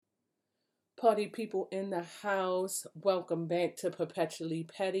Party people in the house, welcome back to Perpetually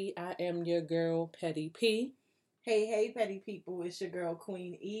Petty. I am your girl, Petty P. Hey, petty people, it's your girl,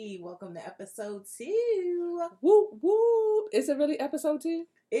 Queen E. Welcome to episode 2. Whoop, whoop. Is it really episode 2?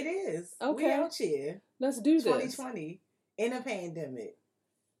 It is. Okay. We out here. Let's do this. 2020, in a pandemic.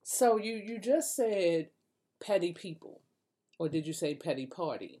 So you just said petty people, or did you say petty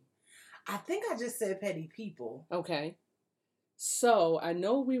party? I think I just said petty people. Okay. So I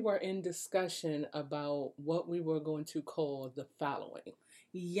know we were in discussion about what we were going to call the following.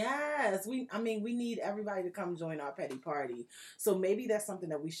 Yes, we need everybody to come join our petty party. So maybe that's something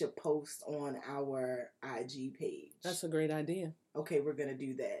that we should post on our IG page. That's a great idea. Okay, we're going to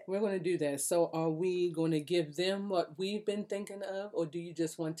do that. We're going to do that. So are we going to give them what we've been thinking of, or do you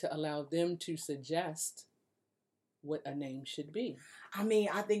just want to allow them to suggest what a name should be?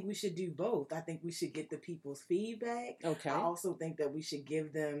 I think we should do both. I think we should get the people's feedback. Okay. I also think that we should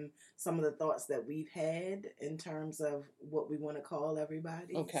give them some of the thoughts that we've had in terms of what we want to call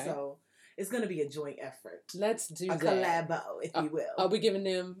everybody. Okay. So it's going to be a joint effort. Let's do a that. Collabo, if you will. Are we giving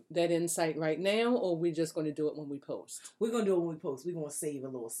them that insight right now, or are we just going to do it when we post? We're going to do it when we post. We're going to save a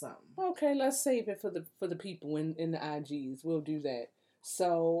little something. Okay, let's save it for the people in the IGs. We'll do that.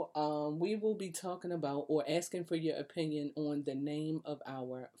 So we will be talking about or asking for your opinion on the name of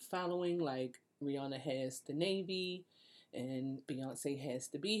our following. Like Rihanna has the Navy and Beyonce has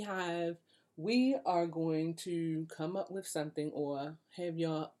the Beehive. We are going to come up with something, or have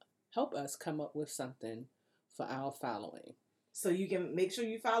y'all help us come up with something for our following. So you can make sure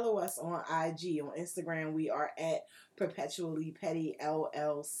you follow us on IG. On Instagram, we are at Perpetually Petty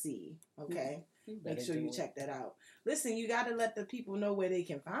LLC. Okay? Make sure you check that out. Listen, you got to let the people know where they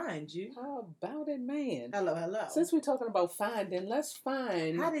can find you. How about it, man? Hello. Since we're talking about finding, let's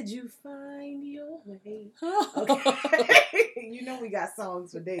find. How did you find your way? Okay. You know we got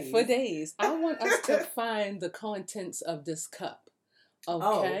songs for days. For days. I want us to find the contents of this cup.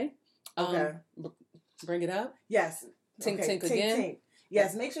 Okay? Oh, okay. Bring it up. Yes. Tink, okay. tink again. Tink.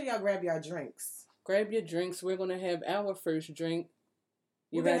 Yes, make sure y'all grab your drinks. Grab your drinks. We're going to have our first drink.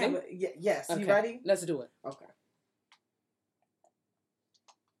 You ready? Yes. Okay. You ready? Let's do it. Okay.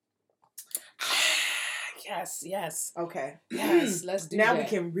 Yes. Okay. Yes, let's do now that. Now we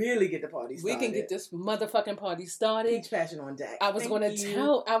can really get the party started. We can get this motherfucking party started. Peach passion on deck. I was going to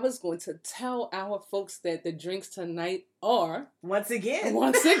tell our folks that the drinks tonight are once again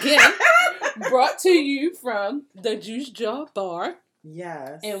brought to you from the Juice Jar Bar.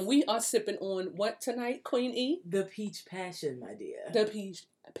 Yes. And we are sipping on what tonight, Queen E? The Peach Passion, my dear. The Peach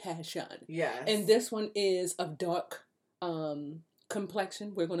Passion. Yes. And this one is of dark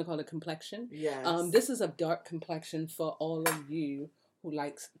complexion. We're going to call it complexion. Yes. This is of dark complexion for all of you who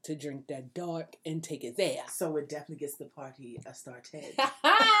likes to drink that dark and take it there. So it definitely gets the party started.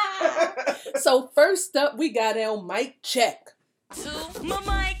 So first up, we got our mic check. 2, my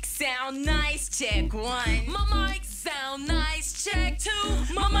mic sound nice, check 1. My mic sound nice, check 2.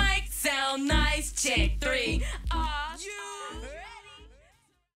 My mic sound nice, check 3. Are you ready?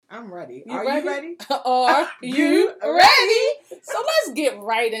 I'm ready. You Are ready? you ready? Are you ready? So let's get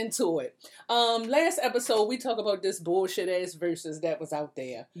right into it. Last episode we talked about this bullshit ass verses that was out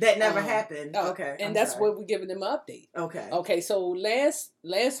there. That never happened. Okay. And that's what we're giving them an update. Okay. Okay, so last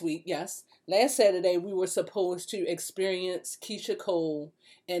week, yes, last Saturday we were supposed to experience Keisha Cole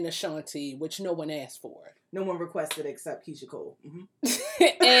and Ashanti, which no one asked for. No one requested except Keisha Cole. Mm-hmm.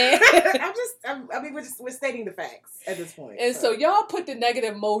 And we're stating the facts at this point. And so y'all put the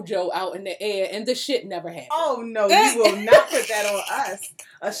negative mojo out in the air, and the shit never happened. Oh no, you will not put that on us.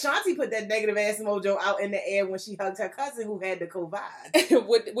 Ashanti put that negative ass mojo out in the air when she hugged her cousin who had the COVID.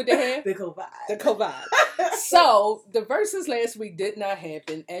 With the hair? The COVID. The COVID. So the verses last week did not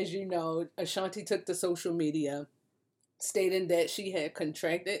happen. As you know, Ashanti took to social media stating that she had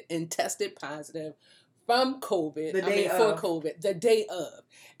contracted and tested positive from COVID. For COVID, the day of.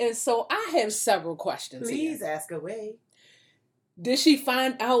 And so I have several questions. Please ask away. Did she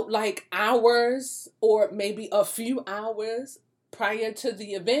find out like hours or maybe a few hours prior to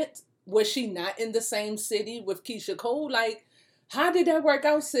the event? Was she not in the same city with Keisha Cole? Like, how did that work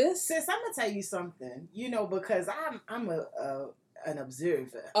out, sis? Sis, I'm gonna tell you something. You know, because I'm an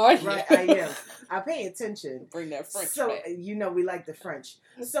observer. Are you? Right, I am. I pay attention. Bring that French So back. you know we like the French.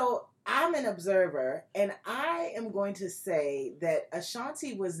 So I'm an observer, and I am going to say that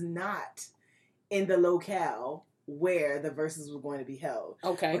Ashanti was not in the locale where the verses were going to be held.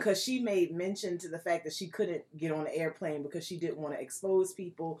 Okay. Because she made mention to the fact that she couldn't get on the airplane because she didn't want to expose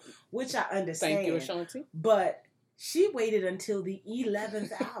people, which I understand. Thank you, Ashanti. But She waited until the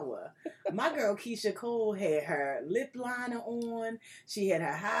 11th hour. My girl Keisha Cole had her lip liner on. She had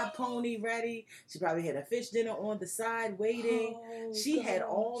her high pony ready. She probably had a fish dinner on the side waiting. She had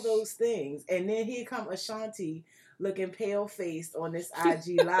all those things. And then here come Ashanti looking pale-faced on this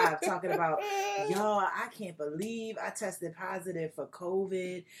IG Live talking about, y'all, I can't believe I tested positive for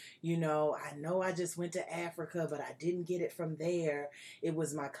COVID. You know I just went to Africa, but I didn't get it from there. It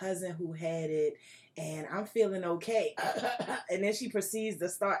was my cousin who had it, and I'm feeling okay. And then she proceeds to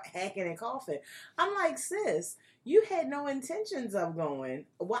start hacking and coughing. I'm like, sis, you had no intentions of going.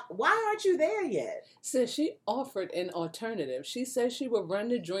 Why aren't you there yet? Sis, she offered an alternative. She said she would run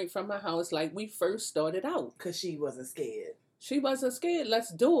the joint from her house like we first started out. Because she wasn't scared. She wasn't scared.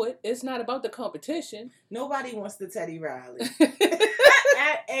 Let's do it. It's not about the competition. Nobody wants the Teddy Riley.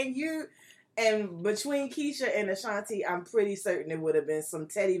 And between Keisha and Ashanti, I'm pretty certain it would have been some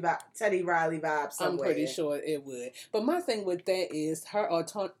Teddy Riley vibes somewhere. I'm pretty sure it would. But my thing with that is her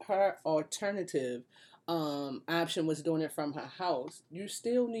alternative option was doing it from her house. You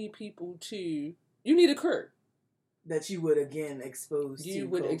still need people to... You need a crew. That you would, again, expose You to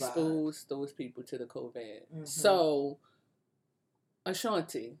would COVID. expose those people to the COVID. Mm-hmm. So,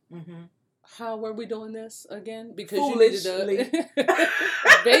 Ashanti... Mm-hmm. How were we doing this again? Because Foolishly.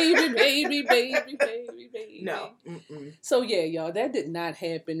 you needed a baby. No. Mm-mm. So yeah, y'all, that did not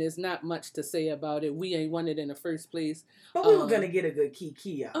happen. There's not much to say about it. We ain't won it in the first place. But we were gonna get a good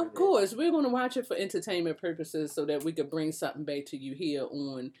kiki out of it. Of course, we're gonna watch it for entertainment purposes so that we could bring something back to you here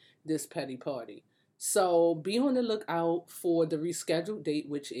on this petty party. So be on the lookout for the rescheduled date,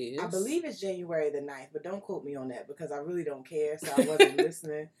 which is... I believe it's January the 9th, but don't quote me on that because I really don't care, so I wasn't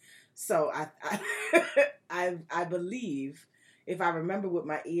listening. So I believe, if I remember what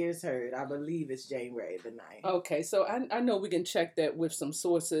my ears heard, I believe it's January the 9th. Okay, so I know we can check that with some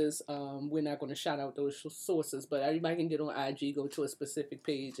sources. We're not going to shout out those sources, but everybody can get on IG, go to a specific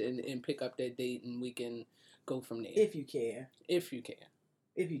page, and pick up that date, and we can go from there. If you care. If you care.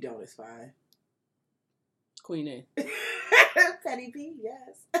 If you don't, it's fine. Queen A. Petty P,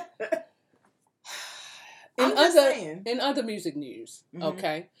 yes. In other music news, mm-hmm.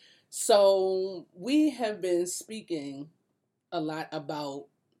 Okay? So we have been speaking a lot about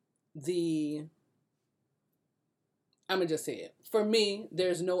I'm going to just say it. For me,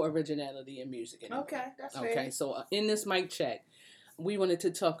 there's no originality in music anymore. Okay, that's fair. Okay, so in this mic check, we wanted to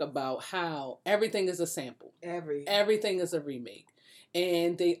talk about how everything is a sample. Everything is a remake.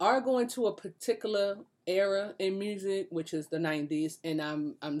 And they are going to a particular era in music, which is the 90s, and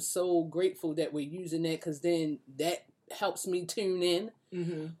I'm so grateful that we're using that because then that helps me tune in.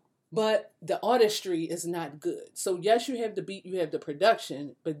 Mm-hmm. But the artistry is not good. So yes, you have the beat, you have the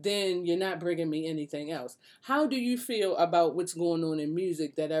production, but then you're not bringing me anything else. How do you feel about what's going on in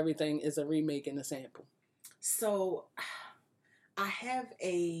music that everything is a remake and a sample? So I have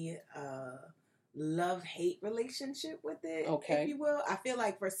a love-hate relationship with it, okay, if you will. I feel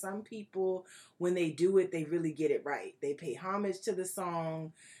like for some people, when they do it, they really get it right. They pay homage to the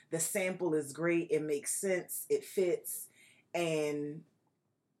song. The sample is great. It makes sense. It fits. And,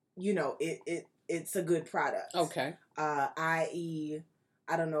 you know, it's a good product. Okay. I.e.,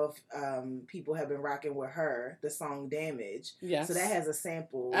 I don't know if people have been rocking with her, the song Damage. Yes. So that has a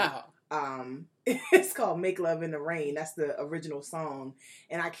sample. Oh. It's called Make Love in the Rain. That's the original song.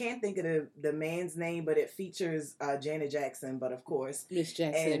 And I can't think of the man's name, but it features Janet Jackson, but of course. Miss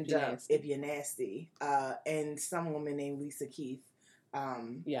Jackson, and If You're Nasty. And some woman named Lisa Keith.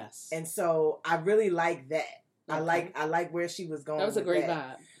 Yes. And so I really like that. Okay. I like where she was going. That was a great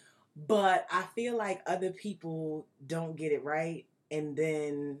vibe. But I feel like other people don't get it right, and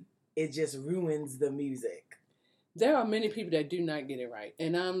then it just ruins the music. There are many people that do not get it right,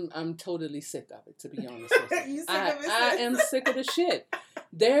 and I'm totally sick of it, to be honest with you. You sick of it? I am sick of the shit.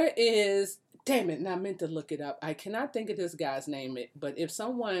 There is, damn it, and I meant to look it up. I cannot think of this guy's name, but if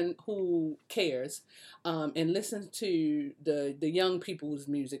someone who cares and listens to the young people's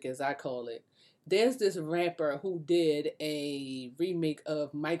music, as I call it, there's this rapper who did a remake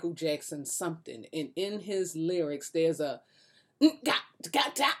of Michael Jackson's Something, and in his lyrics, there's a He's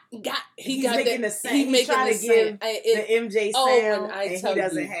making the sound. He's trying to give the MJ sound, and he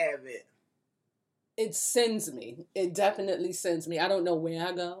doesn't have it. It sends me. It definitely sends me. I don't know where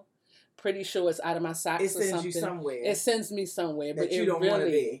I go. Pretty sure it's out of my socks or something. It sends you somewhere. It sends me somewhere, but you don't want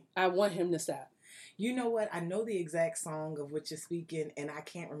to be. I want him to stop. You know what? I know the exact song of which you're speaking, and I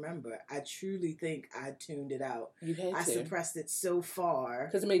can't remember. I truly think I tuned it out. You had to. I suppressed it so far.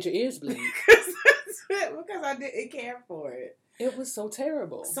 Because it made your ears bleed. Because I didn't care for it. It was so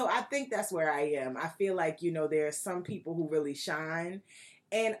terrible. So I think that's where I am. I feel like, you know, there are some people who really shine,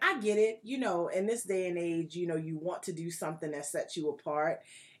 And I get it, in this day and age, you want to do something that sets you apart.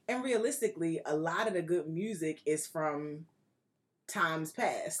 And realistically, a lot of the good music is from times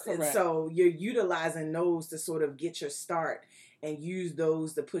past. Correct. And so you're utilizing those to sort of get your start and use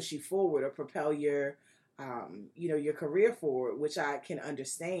those to push you forward or propel your career forward, which I can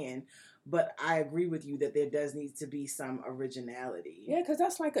understand. But I agree with you that there does need to be some originality. Yeah, because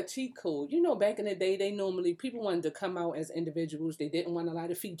that's like a cheat code. Back in the day, people wanted to come out as individuals. They didn't want a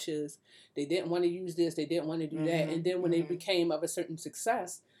lot of features. They didn't want to use this. They didn't want to do that. And then when they became of a certain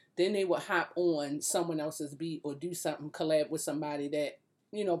success, then they would hop on someone else's beat or do something, collab with somebody that,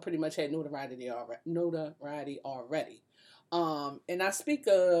 pretty much had notoriety already. And I speak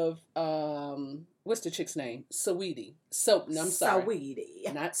of, what's the chick's name? Saweetie. I'm sorry.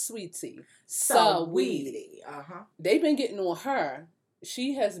 Saweetie. Not Sweetie. Saweetie. They've been getting on her.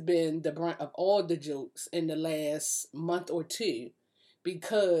 She has been the brunt of all the jokes in the last month or two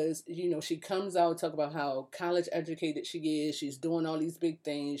because, she comes out, talk about how college educated she is. She's doing all these big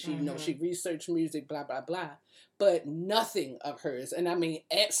things. She, she researched music, blah, blah, blah. But nothing of hers, and I mean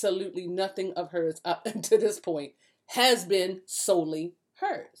absolutely nothing of hers up until this point, has been solely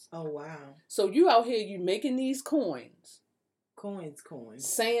hers. Oh, wow. So you out here, you making these coins. Coins.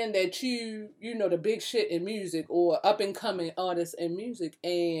 Saying that you the big shit in music or up and coming artists in music,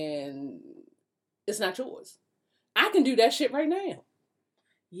 and it's not yours. I can do that shit right now.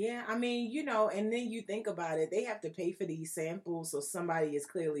 Yeah, I mean, and then you think about it, they have to pay for these samples, so somebody is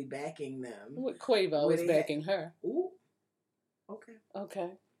clearly backing them. What Quavo is backing her. Ooh.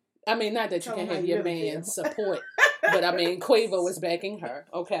 Okay. I mean, not that you can have your man's support, but I mean, Quavo is backing her.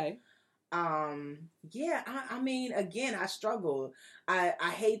 Okay. Yeah, I mean, again, I struggle.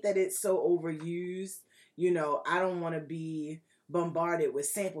 I hate that it's so overused. I don't want to be bombarded with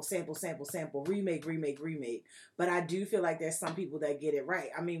sample, remake. But I do feel like there's some people that get it right.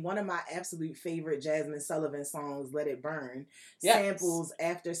 I mean, one of my absolute favorite Jasmine Sullivan songs, Let It Burn, samples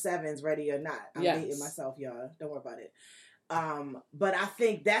After Seven's Ready or Not. I'm dating myself, y'all. Don't worry about it. But I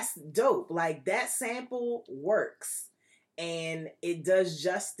think that's dope. Like, that sample works and it does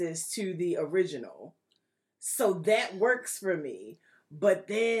justice to the original. So that works for me. But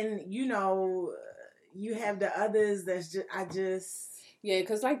then, you have the others that's just, Yeah,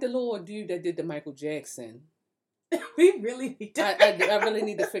 because like the little dude that did the Michael Jackson. we really need to I really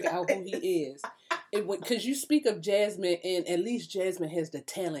need to figure out who he is. Because you speak of Jasmine, and at least Jasmine has the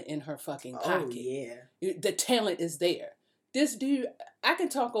talent in her fucking pocket. Oh, yeah. The talent is there. This dude, I can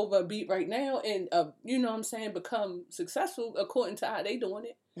talk over a beat right now and, become successful according to how they doing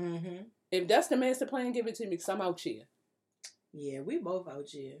it. Mm-hmm. If that's the master plan, give it to me because I'm out here. Yeah, we both out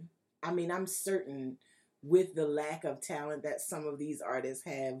here. I mean, I'm certain with the lack of talent that some of these artists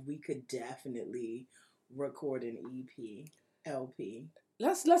have, we could definitely record an EP, LP.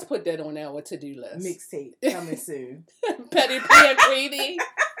 Let's put that on our to-do list. Mixtape coming soon. Petty P and Queenie.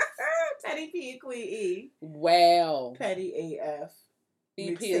 Petty P and Queen E. Wow. Petty AF.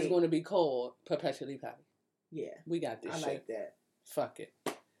 EP Mixtape. is going to be called Perpetually Petty. Yeah. We got this I shit. like that. Fuck it.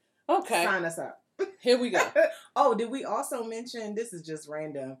 Okay. Sign us up. Here we go. Oh, did we also mention, this is just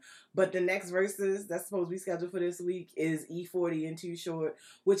random, but the next verses that's supposed to be scheduled for this week is E40 and Too Short,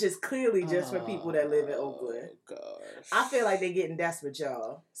 which is clearly just for people that live in Oakland. Gosh. I feel like they're getting desperate,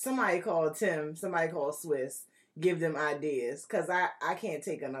 y'all. Somebody call Tim, somebody call Swiss, give them ideas, because I can't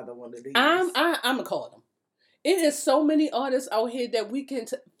take another one of these. I'm going to call them. It is so many artists out here that we can...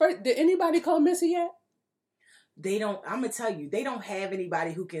 First, did anybody call Missy yet? They don't, I'm going to tell you, they don't have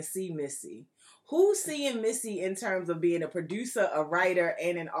anybody who can see Missy. Who's seeing Missy in terms of being a producer, a writer,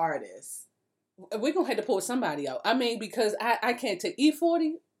 and an artist? We're going to have to pull somebody out. I mean, because I can't take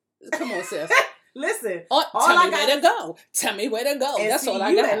E40. Come on, sis. Listen. Tell me where to go. Tell me where to go. That's all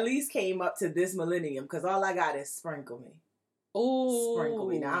I got. You at least came up to this millennium because all I got is Sprinkle Me. Ooh. Sprinkle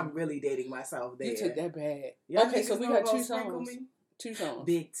Me. Now I'm really dating myself there. You took that bad. Y'all okay, so we got two Sprinkle songs. Me? Two songs.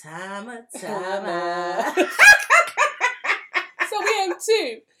 Big Timer. So we have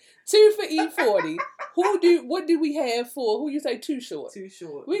two. Two for E40. What do we have for? Who you say Too Short? Too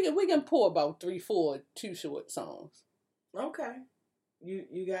Short. We can pour about 3-4 Too Short songs. Okay.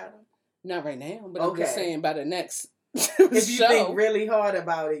 You got them? Not right now, but I'm just saying by the next if you think really hard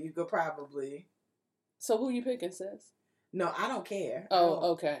about it, you could probably. So who you picking, sis? No, I don't care.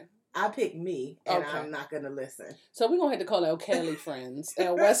 Oh, okay. I pick me, and okay. I'm not going to listen. So we're going to have to call our Cali friends,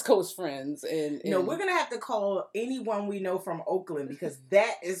 our West Coast friends. And no, we're going to have to call anyone we know from Oakland because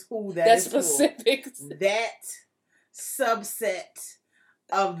that is who that's specific. That subset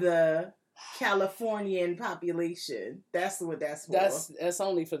of the Californian population. That's what that's for. That's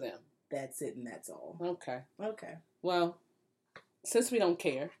only for them. That's it and that's all. Okay. Okay. Well, since we don't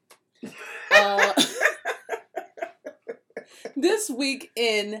care, uh, this week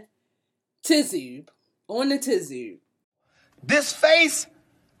in Tizoob, on the Tizoob. This face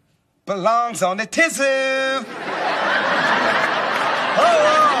belongs on the Tizoob.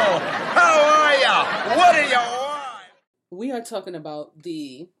 Hello, how are ya? What do you want? We are talking about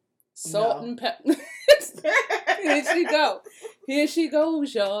the salt and pepper. Here she go. Here she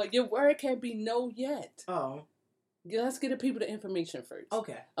goes, y'all. Your word can't be no yet. Oh. Let's get the people the information first.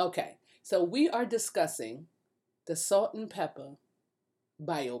 Okay. Okay. So we are discussing the Salt and Pepper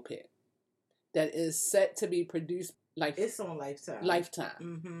biopic that is set to be produced It's on Lifetime. Lifetime.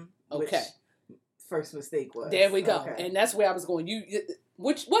 Mm-hmm. Okay. First mistake was. There we go. Okay. And that's where I was going.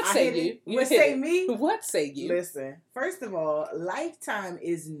 What say you? What say me? What say you? Listen, first of all, Lifetime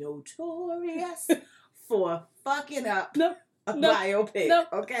is notorious for fucking up a biopic.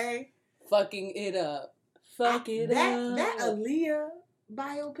 Okay? Fucking it up. Fuck it up. That Aaliyah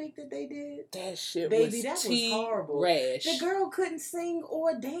biopic that they did. That shit Baby, was that was horrible. Rash. The girl couldn't sing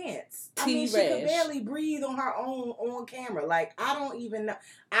or dance. I mean, she could barely breathe on her own on camera. Like, I don't even know.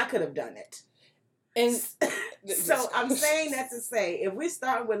 I could have done it. And so I'm saying that to say, if we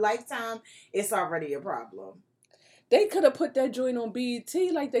start with Lifetime, it's already a problem. They could have put that joint on BET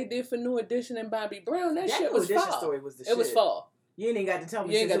like they did for New Edition and Bobby Brown. That shit was fall. Story was the shit. It was fall. You ain't even got to tell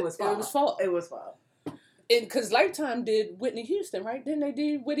me it was fall. It was fall. It was fall. Because Lifetime did Whitney Houston, right? Didn't they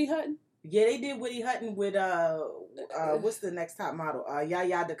do Whitney Hutton? Yeah, they did Whitney Hutton with what's the next top model?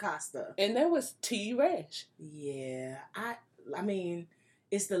 Yaya DaCosta. And that was T. Rash. Yeah, I mean,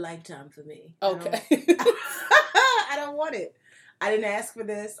 it's the Lifetime for me. Okay. I don't want it. I didn't ask for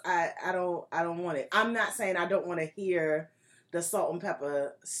this. I don't want it. I'm not saying I don't want to hear the Salt and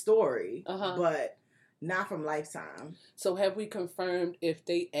Pepper story, but not from Lifetime. So have we confirmed if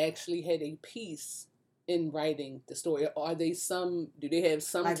they actually had a piece in writing the story? Or are they do they have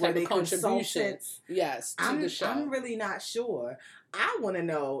some like type of contribution? Yes, to the show. I'm really not sure. I want to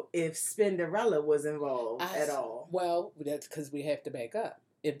know if Spinderella was involved at all. Well, that's because we have to back up.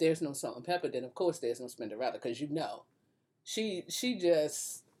 If there's no Salt and Pepper, then of course there's no Spinderella, because she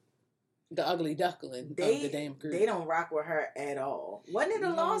just the ugly duckling of the damn group. They don't rock with her at all. Wasn't it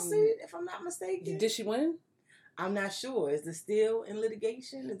a lawsuit, if I'm not mistaken? Did she win? I'm not sure. Is it still in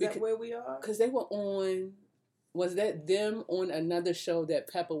litigation? Is that where we are? Because they were on. Was that them on another show that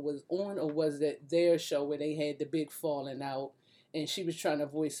Pepper was on, or was that their show where they had the big falling out and she was trying to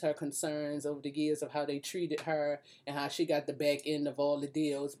voice her concerns over the years of how they treated her and how she got the back end of all the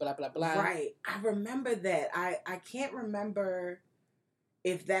deals, blah, blah, blah. Right. I remember that. I can't remember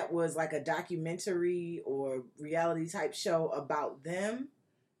if that was like a documentary or reality type show about them.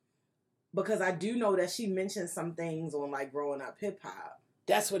 Because I do know that she mentioned some things on like Growing Up Hip Hop.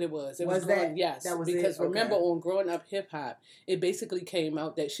 That's what it was. Yes. That was because it? Remember on Growing Up Hip Hop, it basically came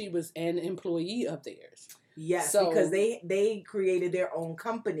out that she was an employee of theirs. Yes, because they created their own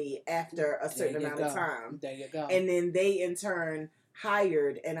company after a certain amount of time. There you go. And then they in turn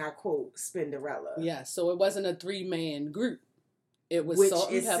hired, and I quote, Spinderella. Yeah, so it wasn't a 3-man group. It was Which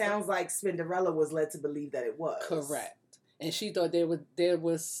Salt and Pepper. Sounds like Spinderella was led to believe that it was. Correct. And she thought there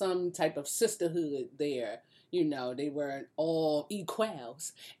was some type of sisterhood there. You know, they weren't all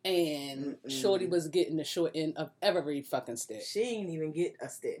equals. And Shorty was getting the short end of every fucking stick. She ain't even get a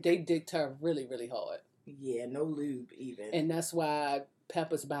stick. They dicked her really, really hard. Yeah, no lube even. And that's why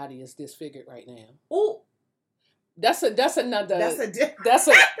Pepper's body is disfigured right now. Oh. That's my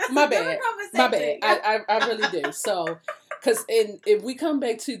bad. My bad. I really do. So, because if we come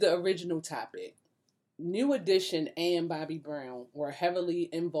back to the original topic, New Edition and Bobby Brown were heavily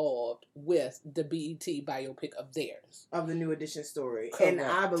involved with the BET biopic of theirs. Of the New Edition story. Correct. And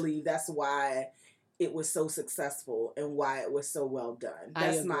I believe that's why it was so successful and why it was so well done.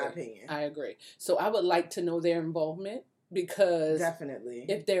 That's my opinion. I agree. So I would like to know their involvement, because definitely,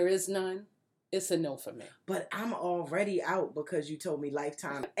 if there is none, it's a no for me. But I'm already out because you told me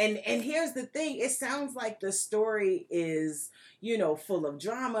Lifetime. And here's the thing. It sounds like the story is, full of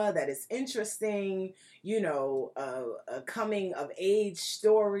drama, that is interesting, a coming of age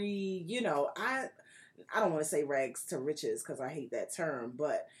story. I don't want to say rags to riches because I hate that term,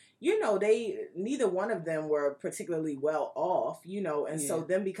 but neither one of them were particularly well off, so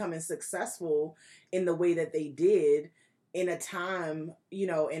them becoming successful in the way that they did in a time,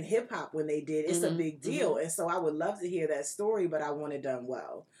 in hip hop when they did, it's a big deal. And so I would love to hear that story, but I want it done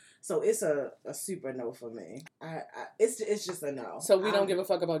well. So it's a super no for me. It's just a no. So we don't give a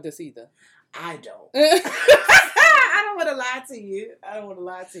fuck about this either. I don't. I don't want to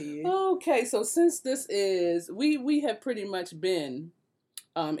lie to you. Okay, so since this is, we have pretty much been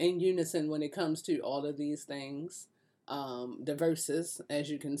in unison when it comes to all of these things. the verses,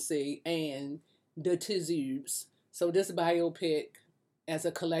 as you can see, and the Tizoobs. So this biopic, as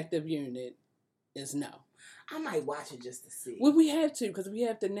a collective unit, is no. I might watch it just to see. Well, we have to, because we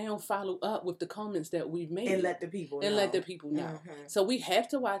have to now follow up with the comments that we've made. And let the people know. Mm-hmm. So we have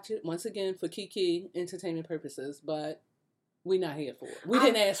to watch it, once again, for Kiki entertainment purposes, but we're not here for it. We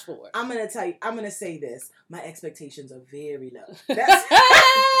didn't ask for it. I'm going to say this. My expectations are very low. That's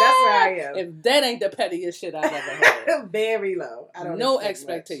where I am. If that ain't the pettiest shit I've ever heard. Very low. I don't No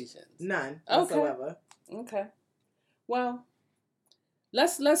expectations. Much. None whatsoever. Okay. Well,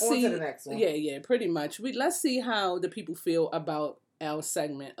 let's see. On to the next one. Yeah, pretty much. Let's see how the people feel about our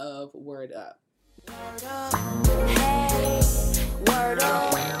segment of Word Up. Word up, hey, word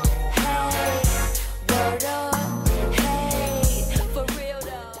up, hey, word up, hey, for real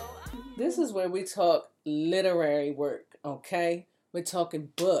though. This is where we talk literary work, okay? We're talking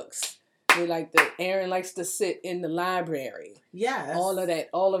books. Aaron likes to sit in the library. Yes. All of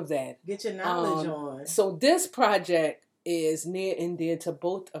that. Get your knowledge on. So this project is near and dear to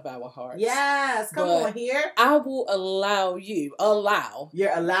both of our hearts. Yes, come on here. I will allow You're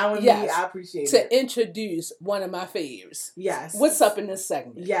allowing me. I appreciate it. To introduce one of my faves. Yes. What's up in this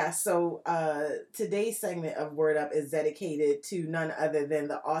segment? Yeah, so today's segment of Word Up is dedicated to none other than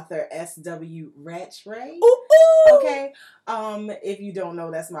the author S.W. Rattray. Ooh, ooh. Okay. If you don't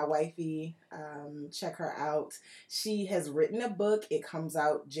know, that's my wifey. Check her out. She has written a book. It comes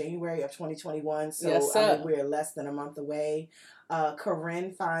out January of 2021. So yes, we're less than a month away.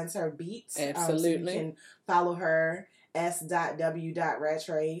 Corinne finds her beats. Absolutely. So you can follow her,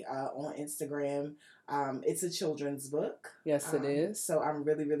 s.w.rattray on Instagram. It's a children's book. Yes, it is. So I'm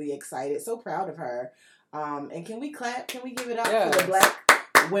really, really excited. So proud of her. And can we clap? Can we give it up for the Black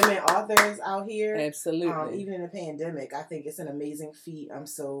women authors out here? Absolutely. Even in a pandemic, I think it's an amazing feat. I'm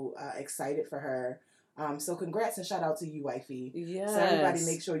so excited for her. So congrats and shout out to you, wifey. Yes. So everybody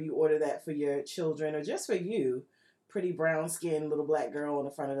make sure you order that for your children or just for you. Pretty brown skinned little black girl on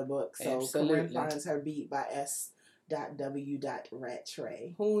the front of the book. So absolutely. Corinne finds her beat by S.W.Rattray.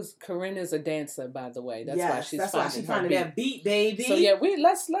 Corinne is a dancer, by the way. That's yes, why she's finding that beat, baby. So yeah,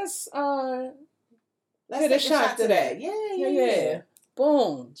 let's take a shot to that. Yeah.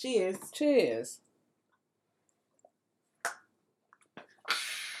 Boom. Cheers.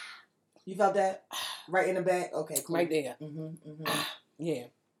 You felt that? Right in the back? Okay, cool. Right there. Yeah.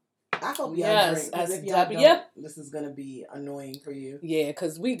 I hope y'all drink. If y'all don't, this is going to be annoying for you. Yeah,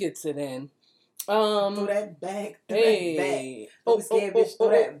 because we gets it in. Throw that back. Throw that back. Oh, scared bitch, throw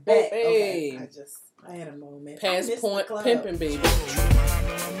that back. Hey. Okay, I had a moment. Passport pimping, baby.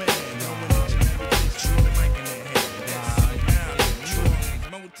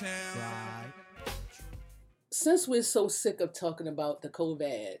 Since we're so sick of talking about the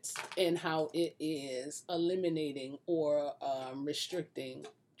COVIDs and how it is eliminating or restricting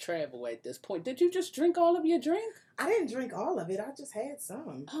travel at this point, did you just drink all of your drink? I didn't drink all of it. I just had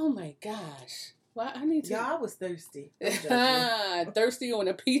some. Oh my gosh. Well, I need to. Yeah, I was thirsty. Thirsty on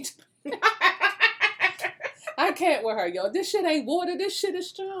a peach. I can't with her, y'all. This shit ain't water. This shit is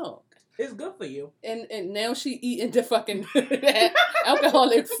strong. It's good for you. And now she eating the fucking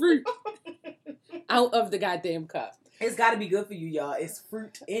alcoholic fruit out of the goddamn cup. It's got to be good for you, y'all. It's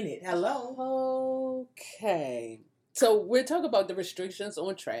fruit in it. Hello. Okay. So we're talking about the restrictions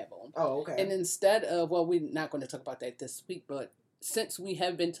on travel. Oh, okay. And instead of, well, we're not going to talk about that this week, but since we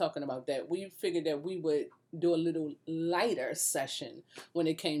have been talking about that, we figured that we would do a little lighter session when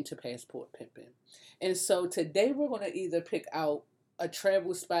it came to passport pimping. And so today we're going to either pick out a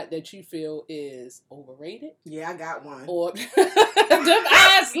travel spot that you feel is overrated. Yeah, I got one. Or them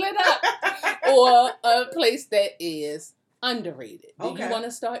eyes lit up. Or a place that is underrated. Do you want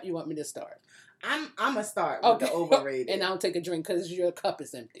to start? You want me to start? I'm gonna start with the overrated. And I'll take a drink because your cup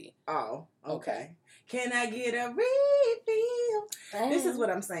is empty. Oh, okay. Can I get a refill? This is what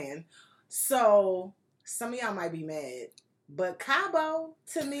I'm saying. So, some of y'all might be mad, but Cabo,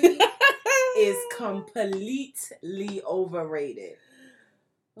 to me, is completely overrated.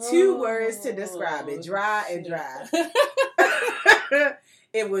 2 words to describe it. Dry and dry.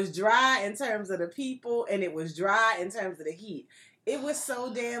 It was dry in terms of the people, and it was dry in terms of the heat. It was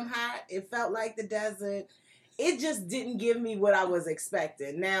so damn hot. It felt like the desert. It just didn't give me what I was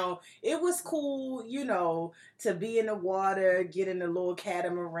expecting. Now, it was cool, to be in the water, get in the little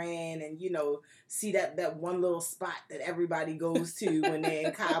catamaran, and, see that one little spot that everybody goes to when they're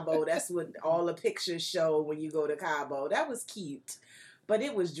in Cabo. That's what all the pictures show when you go to Cabo. That was cute. But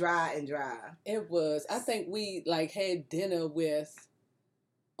it was dry and dry. It was. I think we, had dinner with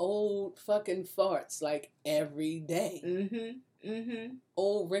old fucking farts, every day. Mm-hmm. Mm-hmm.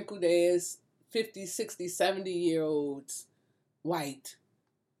 Old wrinkled ass 50, 60, 70-year-olds, white,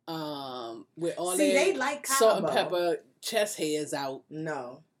 with all they their like salt and Cabo. pepper chest hairs out.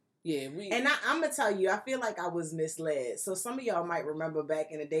 No. Yeah, And I'm going to tell you, I feel like I was misled. So some of y'all might remember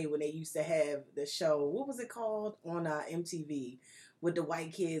back in the day when they used to have the show, what was it called, on MTV, with the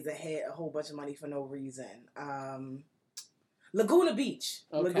white kids that had a whole bunch of money for no reason. Laguna Beach.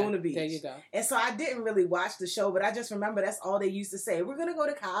 Okay, Laguna Beach. there you go. And so I didn't really watch the show, but I just remember that's all they used to say. We're going to go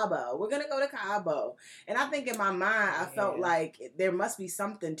to Cabo. We're going to go to Cabo. And I think in my mind, I felt like there must be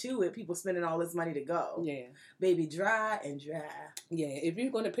something to it. People spending all this money to go. Yeah. Baby, dry and dry. Yeah, if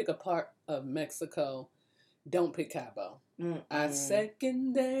you're going to pick a part of Mexico, don't pick Cabo. I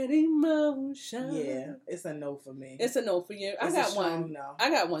second that emotion. Yeah, it's a no for me. It's a no for you. I got one. No. I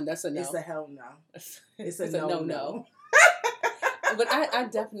got one. That's a no. It's a hell no. It's a no. But I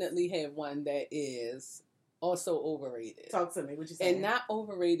definitely have one that is also overrated. Talk to me. What you saying? And not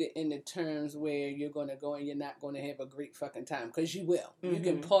overrated in the terms where you're going to go and you're not going to have a great fucking time. Because you will. Mm-hmm. You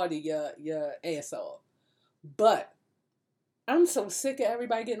can party your ass off. But I'm so sick of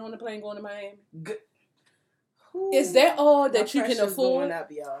everybody getting on the plane going to Miami. Is that all that you can afford? Going up,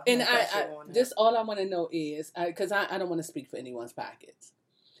 y'all. And this all I want to know is, because I don't want to speak for anyone's pockets.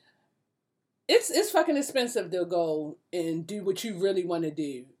 It's fucking expensive to go and do what you really want to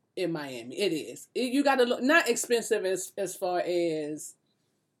do in Miami. It is. You got to look, not expensive as far as,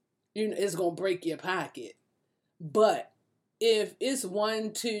 you know, it's going to break your pocket. But if it's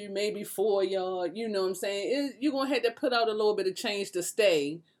 1, 2, maybe 4 y'all, you know what I'm saying, you're going to have to put out a little bit of change to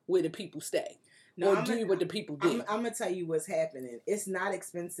stay where the people stay. No, or do what the people do. I'm going to tell you what's happening. It's not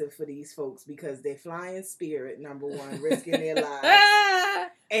expensive for these folks because they're flying Spirit, number one, risking their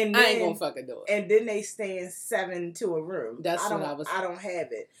lives. And then, I ain't going to fucking do it. And then they staying 7 to a room. That's I don't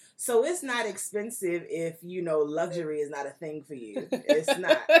have it. So it's not expensive if, you know, luxury is not a thing for you. It's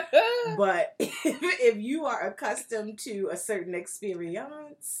not. But if you are accustomed to a certain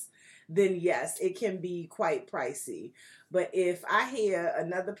experience, then yes, it can be quite pricey. But if I hear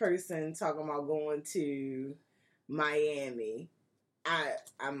another person talking about going to Miami,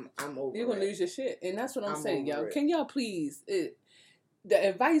 I'm over it. You're going to lose your shit. And that's what I'm saying, y'all. It. Can y'all please, the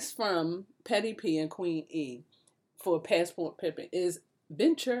advice from Petty P and Queen E for Passport Pimpin' is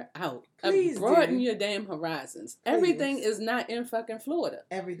venture out. Please broaden your damn horizons. Please. Everything is not in fucking Florida.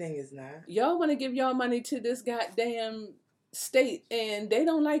 Everything is not. Y'all want to give y'all money to this goddamn state and they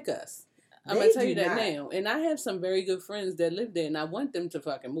don't like us. I'm going to tell you that now. And I have some very good friends that live there and I want them to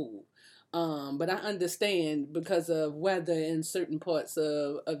fucking move. But I understand because of weather in certain parts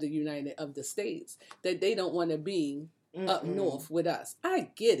of the States that they don't want to be up north with us.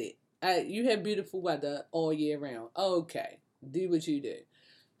 I get it. You have beautiful weather all year round. Okay. Do what you do.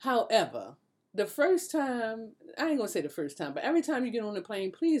 However, the first time, I ain't going to say the first time, but every time you get on a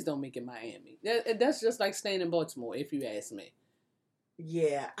plane, please don't make it Miami. That's just like staying in Baltimore, if you ask me.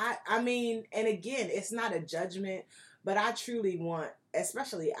 Yeah, I mean, and again, it's not a judgment, but I truly want,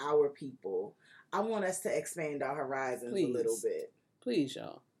 especially our people, I want us to expand our horizons a little bit. Please,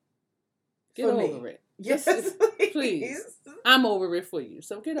 y'all. Get over it. Yes, please. I'm over it for you,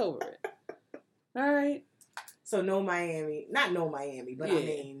 so get over it. All right? So no Miami. Not no Miami, but yeah. I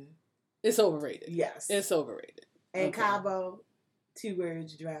mean... It's overrated. Yes. It's overrated. And okay. Cabo, 2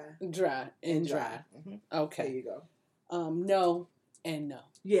 words, dry. Dry and dry. Mm-hmm. Okay. There you go. No and no.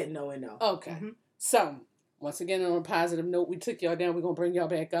 Yeah, no and no. Okay. Mm-hmm. So, once again, on a positive note, we took y'all down. We're going to bring y'all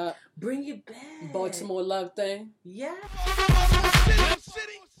back up. Bring it back. Baltimore love thing. Yeah.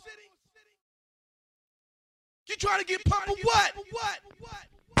 City. You trying to get pop or what?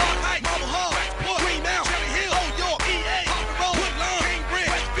 Heights, Marble Hall, Green Mountain, Cherry Hill, Old York, EA, Harper Road, Woodlawn, Cambridge,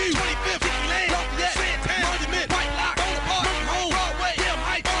 Westview, 25th, Lane, Lafayette, Sandtown, Monument, White Lock, Bonaparte, Home, Broadway, Yale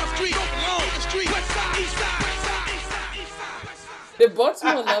Heights, Farm Street, Oakland, the Street, West Side, East Side. The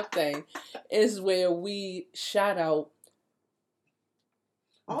Baltimore love thing is where we shout out.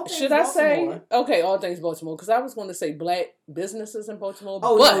 Should I say? Okay, all things Baltimore. Because I was going to say black businesses in Baltimore.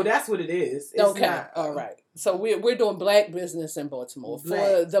 Oh, no, that's what it is. It's okay, not, all right. So we're doing black business in Baltimore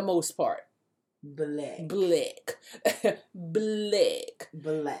for the most part. Black.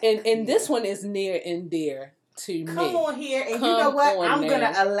 And this one is near and dear to me. Come on here, and you know what? I'm going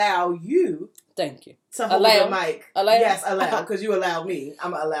to allow you. Thank you. To hold the mic. Allow? Yes, allow. Because you allow me.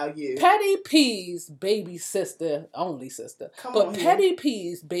 I'm going to allow you. Petty P's baby sister, only sister. But Petty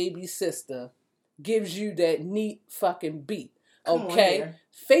P's baby sister gives you that neat fucking beat. Okay?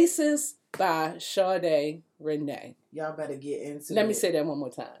 Faces by Sade Renee. Y'all better get into it. Let me say that one more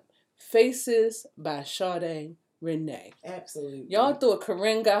time. Faces by Sade Renee. Absolutely. Y'all thought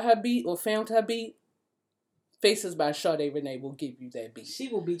Corinne got her beat or found her beat? Faces by Sade Renee will give you that beat. She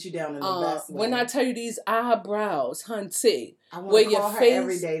will beat you down in the best way. When I tell you these eyebrows, hunty, I want to call her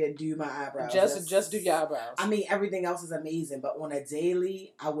every day to do my eyebrows. Just do your eyebrows. I mean, everything else is amazing, but on a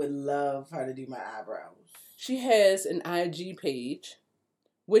daily, I would love her to do my eyebrows. She has an IG page,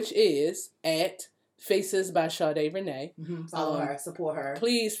 which is at Faces by Sade Renee. Follow her, support her.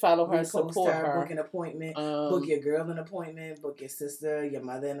 Please follow her, support her. Book an appointment. Book your girl an appointment. Book your sister, your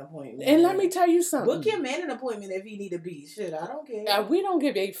mother an appointment. And let me tell you something. Book your man an appointment if he need a beat. Shit, I don't care. We don't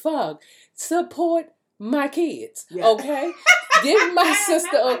give a fuck. Support my kids, okay? Give my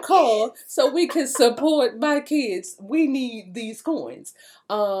sister a call so we can support my kids. We need these coins.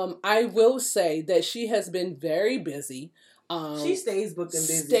 I will say that she has been very busy. She stays booked and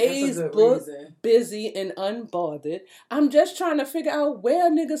busy. Stays booked, busy, and unbothered. I'm just trying to figure out where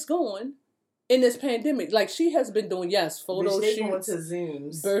niggas going in this pandemic. Like, she has been doing, photo shoots, going to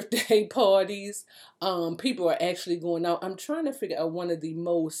Zooms, birthday parties. People are actually going out. I'm trying to figure out one of the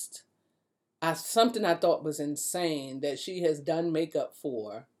most, something I thought was insane that she has done makeup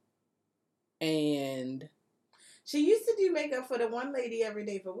for. And she used to do makeup for the one lady every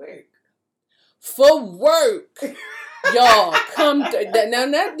day for work. For work! Y'all, come now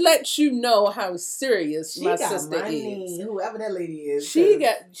that lets you know how serious my sister is. Whoever that lady is. She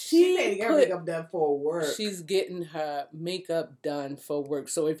getting her makeup done for work. She's getting her makeup done for work.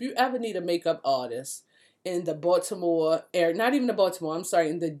 So if you ever need a makeup artist in the Baltimore area, not even the Baltimore, I'm sorry,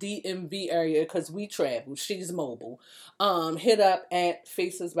 in the DMV area, because we travel, she's mobile. Hit up at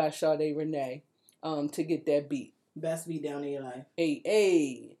Faces by Sade Renee to get that beat. Best beat down in your life.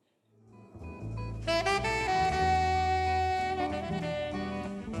 Hey.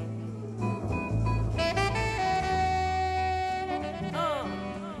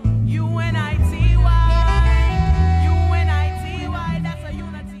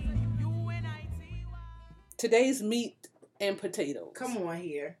 Today's meat and potatoes. Come on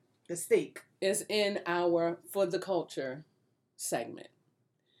here. The steak is in our For the Culture segment.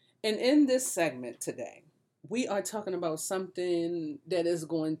 And in this segment today, we are talking about something that is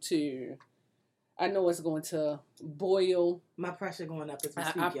going to, I know it's going to boil. My pressure going up as we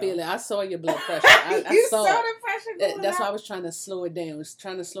speak, I feel it. I saw your blood pressure. I saw the pressure going up. That's why I was trying to slow it down. I was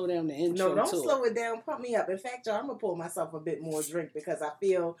trying to slow down the intro. No, don't slow it down. Pump me up. In fact, y'all, I'm going to pour myself a bit more drink because I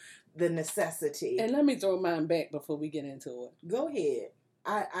feel the necessity. And let me throw mine back before we get into it. Go ahead.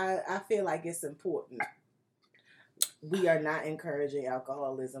 I feel like it's important. We are not encouraging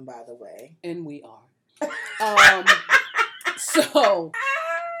alcoholism, by the way. And we are. So,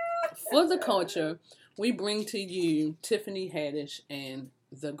 for the culture, we bring to you Tiffany Haddish and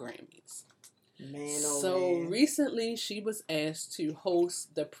the Grammys. Man. Recently, she was asked to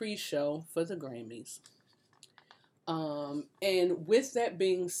host the pre-show for the Grammys. And with that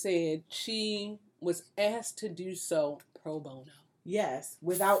being said, she was asked to do so pro bono. Yes,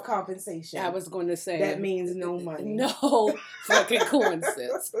 without compensation. I was going to say. That means no money. No fucking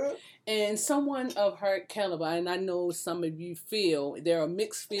coincidence. And someone of her caliber, and I know some of you feel, there are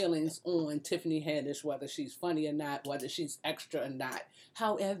mixed feelings on Tiffany Haddish, whether she's funny or not, whether she's extra or not.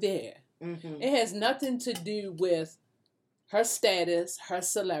 However, it has nothing to do with her status, her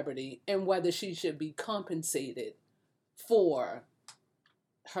celebrity, and whether she should be compensated for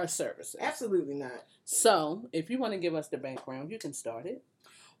her services. Absolutely not. So, if you want to give us the background, you can start it.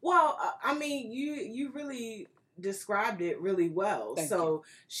 Well, I mean, you really described it really well. Thank you.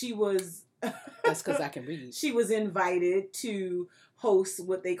 She was... That's because I can read. She was invited to host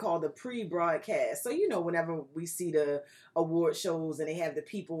what they call the pre-broadcast. So, you know, whenever we see the award shows and they have the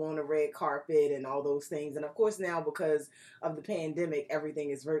people on the red carpet and all those things. And, of course, now because of the pandemic,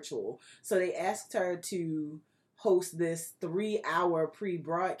 everything is virtual. So they asked her to host this 3-hour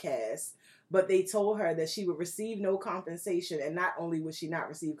pre-broadcast, but they told her that she would receive no compensation, and not only would she not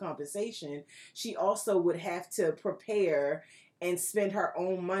receive compensation, she also would have to prepare and spend her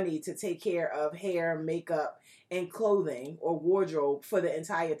own money to take care of hair, makeup, and clothing or wardrobe for the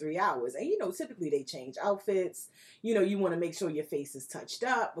entire 3 hours. And, you know, typically they change outfits. You know, you want to make sure your face is touched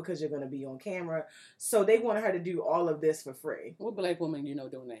up because you're going to be on camera. So they wanted her to do all of this for free. What black woman you know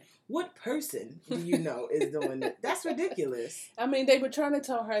doing that? What person do you know is doing it? That's ridiculous. I mean, they were trying to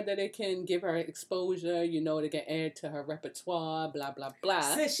tell her that it can give her exposure, you know, it can add to her repertoire, blah, blah, blah.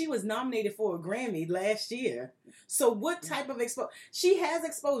 Since she was nominated for a Grammy last year. So what type of exposure? She has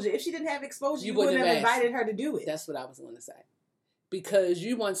exposure. If she didn't have exposure, you wouldn't have invited her to do it. That's what I was going to say. Because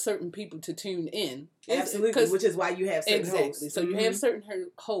you want certain people to tune in. Absolutely, which is why you have certain hosts. So you have certain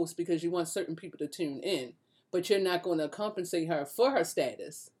hosts because you want certain people to tune in. But you're not going to compensate her for her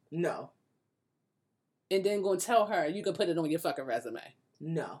status. No. And then going to tell her you can put it on your fucking resume.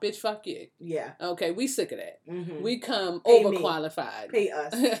 No. Bitch, fuck you. Yeah. Okay, we sick of that. Mm-hmm. We come Pay overqualified. Pay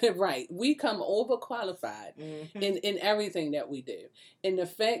us. Right. We come overqualified in everything that we do. And the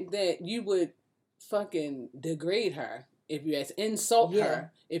fact that you would fucking degrade her, if you ask, insult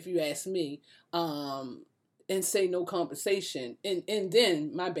her, if you ask me, and say no compensation. And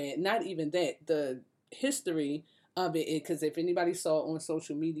then, my bad, not even that, the history of it, because if anybody saw on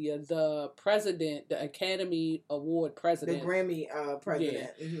social media, the president, the Academy Award president, the Grammy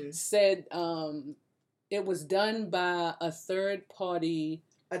president, said it was done by a third party,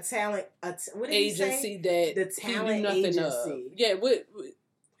 a talent what did agency he say? that the talent he knew nothing agency. Of. Yeah, what?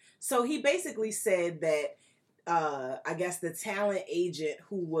 So he basically said that I guess the talent agent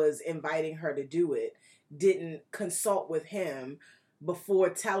who was inviting her to do it didn't consult with him before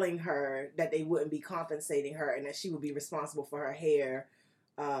telling her that they wouldn't be compensating her and that she would be responsible for her hair,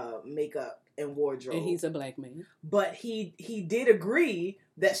 makeup, and wardrobe. And he's a black man. But he did agree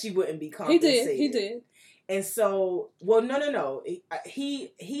that she wouldn't be compensated. He did. And so, well, no.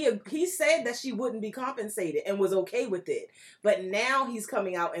 He said that she wouldn't be compensated and was okay with it. But now he's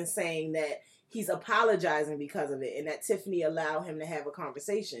coming out and saying that he's apologizing because of it and that Tiffany allowed him to have a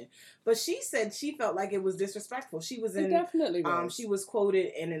conversation. But she said she felt like it was disrespectful. She was definitely was. She was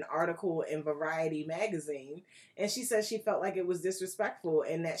quoted in an article in Variety magazine, and she said she felt like it was disrespectful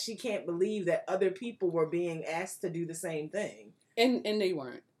and that she can't believe that other people were being asked to do the same thing. And they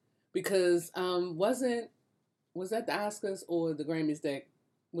weren't. Because was that the Oscars or the Grammys that,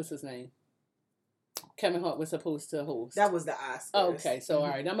 what's his name? Kevin Hart was supposed to host. That was the Oscars. Okay, so all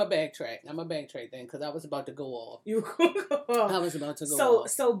right, I'm a backtrack then because I was about to go off. You go off. I was about to go off.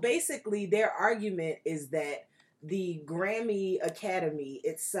 So basically, their argument is that the Grammy Academy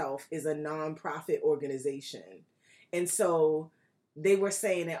itself is a non-profit organization, and so they were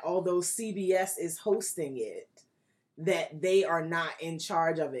saying that although CBS is hosting it, that they are not in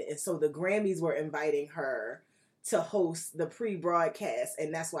charge of it, and so the Grammys were inviting her to host the pre-broadcast,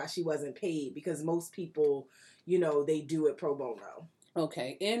 and that's why she wasn't paid, because most people, they do it pro bono.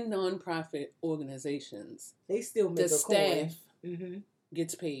 Okay, in non-profit organizations, they still make the a coin. staff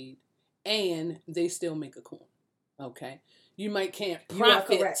gets paid, and they still make a coin. Okay, you can't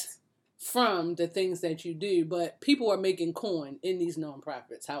profit from the things that you do, but people are making coin in these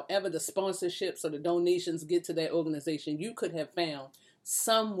non-profits. However, the sponsorships or the donations get to that organization, you could have found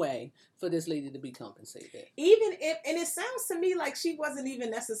some way for this lady to be compensated. Even if, and it sounds to me like she wasn't even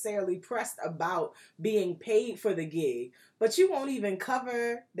necessarily pressed about being paid for the gig, but you won't even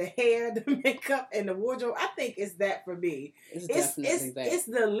cover the hair, the makeup, and the wardrobe. I think it's that for me. It's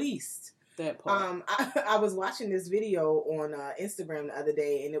the least. That part. I was watching this video on Instagram the other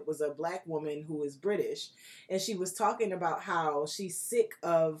day, and it was a black woman who is British, and she was talking about how she's sick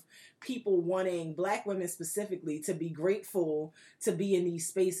of people wanting black women specifically to be grateful to be in these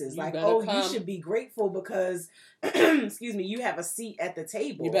spaces. You should be grateful because, excuse me, you have a seat at the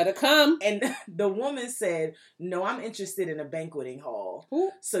table. You better come. And the woman said, no, I'm interested in a banqueting hall.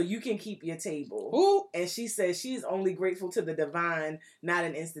 Ooh. So you can keep your table. Ooh. And she said she's only grateful to the divine, not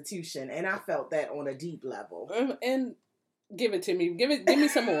an institution. And I felt that on a deep level. And give it to me. Give me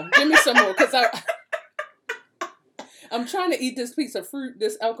some more. Give me some more. Because I'm trying to eat this piece of fruit,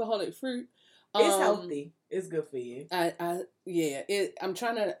 this alcoholic fruit. It's healthy. It's good for you. I'm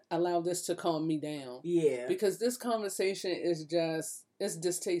trying to allow this to calm me down. Yeah. Because this conversation is it's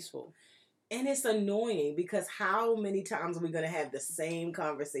distasteful. And it's annoying because how many times are we going to have the same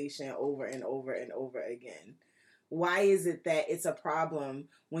conversation over and over and over again? Why is it that it's a problem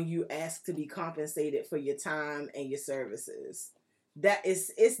when you ask to be compensated for your time and your services?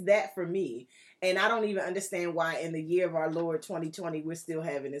 It's that for me. And I don't even understand why in the year of our Lord 2020 we're still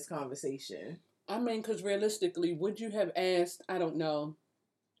having this conversation. I mean, because realistically, would you have asked, I don't know,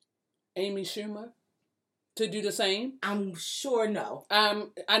 Amy Schumer to do the same? I'm sure no.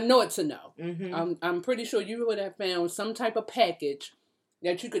 I know it's a no. Mm-hmm. I'm pretty sure you would have found some type of package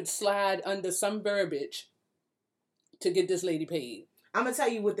that you could slide under some verbiage to get this lady paid. I'm going to tell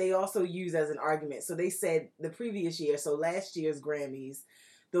you what they also use as an argument. So they said the previous year, so last year's Grammys,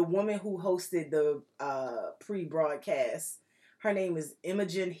 the woman who hosted the pre-broadcast, her name is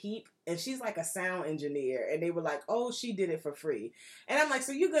Imogen Heap, and she's like a sound engineer. And they were like, oh, she did it for free. And I'm like,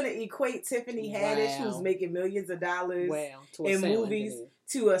 so you're going to equate Tiffany Haddish, who's making millions of dollars in movies,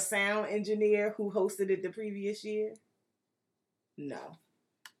 to a sound engineer who hosted it the previous year? No.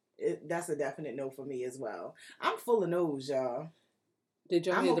 That's a definite no for me as well. I'm full of no's, y'all. Did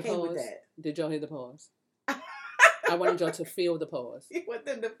y'all hear the okay pause? With that. Did y'all hear the pause? I wanted y'all to feel the pause. You want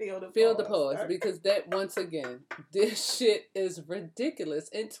them to feel the pause because that, once again, this shit is ridiculous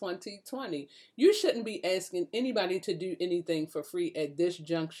in 2020. You shouldn't be asking anybody to do anything for free at this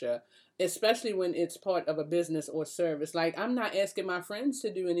juncture, especially when it's part of a business or service. Like, I'm not asking my friends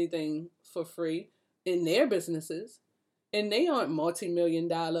to do anything for free in their businesses, and they aren't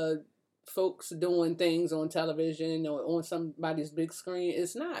multi-million-dollar folks doing things on television or on somebody's big screen.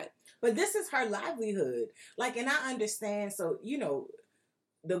 It's not. But this is her livelihood. Like, and I understand. So,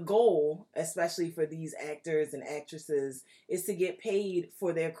 the goal, especially for these actors and actresses, is to get paid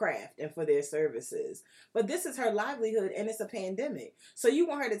for their craft and for their services. But this is her livelihood, and it's a pandemic. So you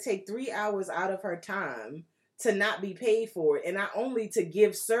want her to take 3 hours out of her time to not be paid for it, and not only to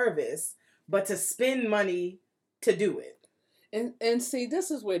give service, but to spend money to do it. And see,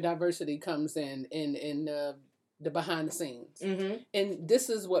 this is where diversity comes in the behind the scenes. Mm-hmm. And this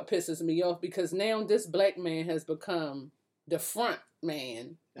is what pisses me off, because now this black man has become the front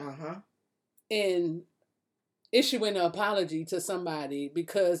man in issuing an apology to somebody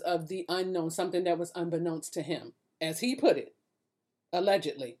because of the unknown, something that was unbeknownst to him, as he put it,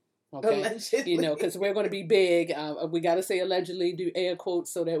 allegedly. Okay, allegedly. Because we're going to be big. We got to say allegedly, do air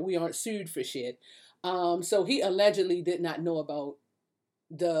quotes so that we aren't sued for shit. So he allegedly did not know about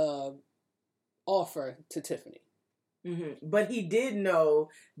the offer to Tiffany. Mm-hmm. But he did know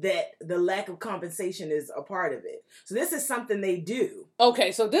that the lack of compensation is a part of it. So this is something they do.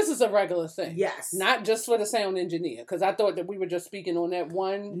 Okay, so this is a regular thing. Yes. Not just for the sound engineer, because I thought that we were just speaking on that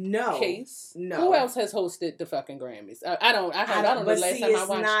one case. No. Who else has hosted the fucking Grammys? I don't know the last time I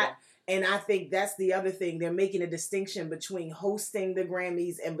watched them. And I think that's the other thing. They're making a distinction between hosting the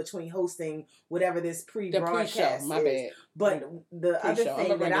Grammys and between hosting whatever this pre-broadcast pre-show, my bad. But the other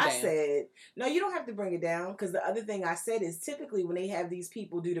thing that I down. said, no, you don't have to bring it down, because the other thing I said is typically when they have these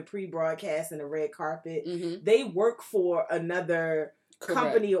people do the pre-broadcast and the red carpet, they work for another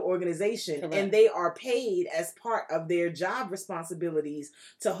company or organization, and they are paid as part of their job responsibilities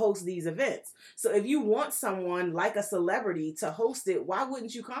to host these events. So if you want someone like a celebrity to host it, why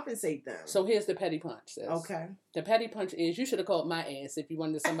wouldn't you compensate them? So here's the petty punch, sis. Okay. The petty punch is you should have called my ass if you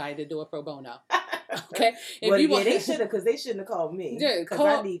wanted somebody to do a pro bono. Okay. They should have, because they shouldn't have called me. Yeah, because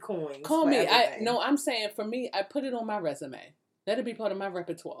I need coins. Call me. I'm saying for me, I put it on my resume. Let it be part of my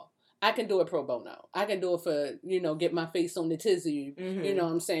repertoire. I can do it pro bono. I can do it for, get my face on the tizzy, you know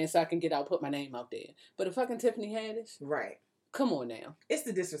what I'm saying, so I can get out, put my name out there. But a fucking Tiffany Haddish? Right. Come on now. It's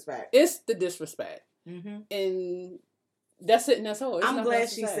the disrespect. It's the disrespect. And that's it and that's all. I'm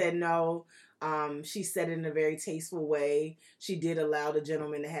glad she said no. She said it in a very tasteful way. She did allow the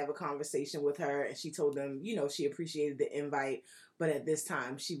gentleman to have a conversation with her, and she told them, she appreciated the invite, but at this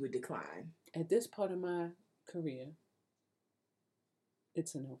time she would decline. At this part of my career,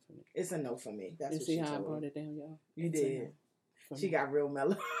 it's a no for me. It's a no for me. That's what see she how told I brought it down, y'all? You did. She got real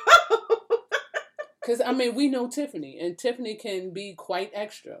mellow. Because, we know Tiffany, and Tiffany can be quite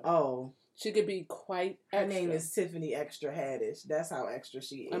extra. Oh. She could be quite extra. Her name is Tiffany Extra Haddish. That's how extra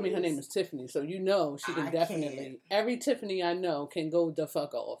she is. Her name is Tiffany, so she can definitely... Every Tiffany I know can go the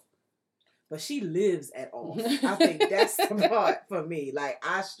fuck off. But she lives at all. I think that's the part for me. Like,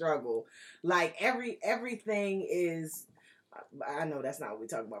 I struggle. Like, everything is... I know that's not what we're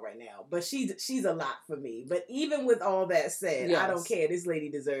talking about right now, but she's a lot for me. But even with all that said, I don't care. This lady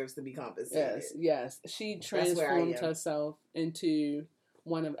deserves to be compensated. Yes. She transformed herself into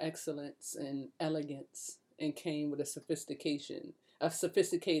one of excellence and elegance, and came with a sophisticated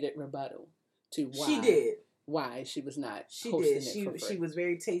rebuttal to why she did. Why she was not. She did. She was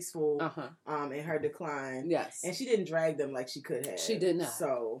very tasteful. In her decline. Yes, and she didn't drag them like she could have. She did not.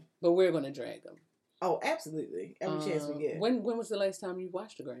 So, but we're gonna drag them. Oh, absolutely. Every chance we get. When was the last time you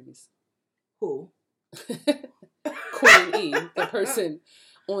watched the Grammys? Who? Queen E, the person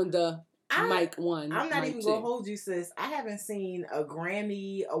on the mic one. I'm not even going to hold you, sis. I haven't seen a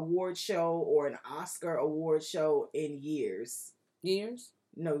Grammy award show or an Oscar award show in years. Years?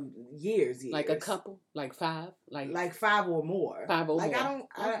 No, years. Like a couple? Like five? Like five or more. Five or more.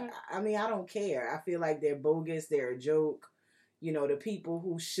 I don't care. I feel like they're bogus. They're a joke. The people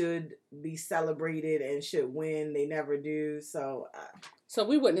who should be celebrated and should win, they never do. So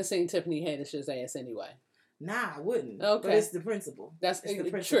we wouldn't have seen Tiffany Haddish's ass anyway. Nah, I wouldn't. Okay. But it's the principle. It's the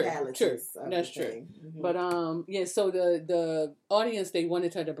principalities. True. That's true. Mm-hmm. But, so the audience they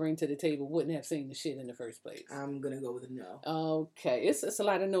wanted her to bring to the table wouldn't have seen the shit in the first place. I'm going to go with a no. Okay. It's a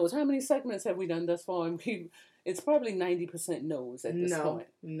lot of no's. How many segments have we done thus far? It's probably 90% no's at this point.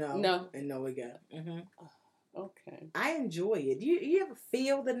 No. And no again. Mm-hmm. Okay. I enjoy it. You ever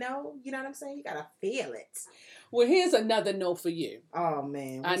feel the no? You know what I'm saying? You gotta feel it. Well, here's another no for you. Oh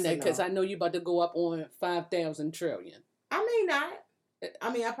man, I what's know, a because no? I know you're about to go up on 5,000 trillion. I may not.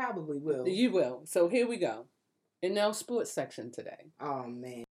 I mean, I probably will. You will. So here we go. In our sports section today. Oh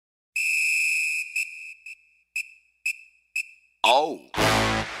man. Oh.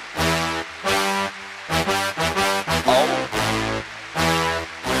 Oh.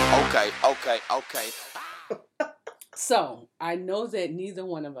 Okay. So I know that neither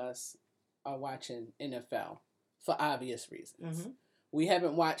one of us are watching NFL for obvious reasons. Mm-hmm. We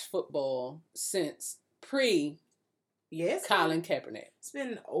haven't watched football since pre Yes. Colin Kaepernick. It's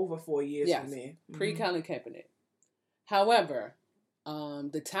been over 4 years Yes, for me. Pre Colin Kaepernick. However,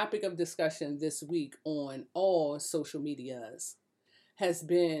 the topic of discussion this week on all social medias has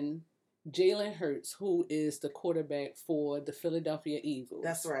been Jalen Hurts, who is the quarterback for the Philadelphia Eagles.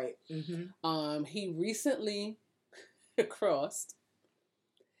 That's right. Mm-hmm. He recently crossed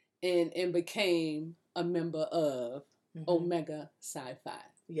and became a member of Omega Psi-Phi.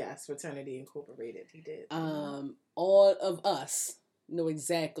 Yes, Fraternity Incorporated. He did. All of us know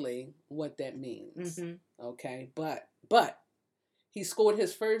exactly what that means. Mm-hmm. Okay, but he scored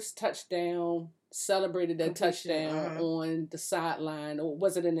his first touchdown, celebrated that touchdown on the sideline, or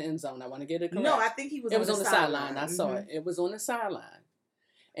was it in the end zone? I want to get it correct. No, I think he was. It was on the sideline. I saw it. It was on the sideline,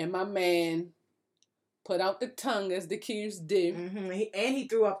 and my man put out the tongue as the Qs do, and he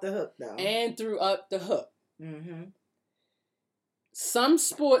threw up the hook though. And threw up the hook. Mm-hmm. Some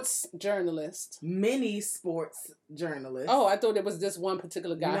sports journalists. Many sports journalists. Oh, I thought it was this one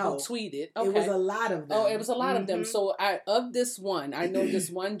particular guy who tweeted. Okay. It was a lot of them. Oh, it was a lot of them. So I know this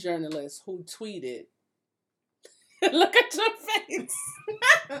one journalist who tweeted. Look at your face.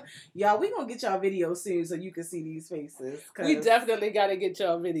 Y'all, we gonna get y'all video soon so you can see these faces. We definitely gotta get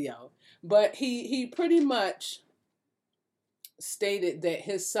y'all video. But he pretty much stated that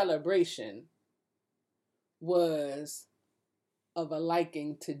his celebration was of a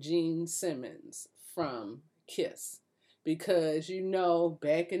liking to Gene Simmons from Kiss. Because,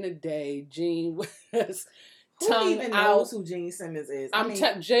 back in the day, Gene was who even knows who Gene Simmons is?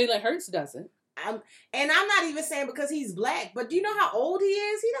 Jalen Hurts doesn't. I'm not even saying because he's black, but do you know how old he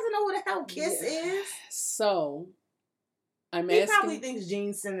is? He doesn't know who the hell Kiss is. So, he probably thinks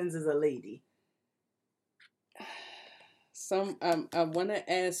Gene Simmons is a lady. I want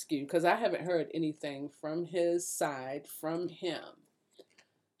to ask you, because I haven't heard anything from his side, from him,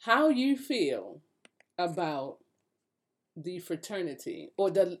 how you feel about the fraternity,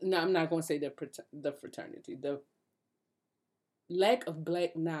 I'm not going to say the fraternity, the lack of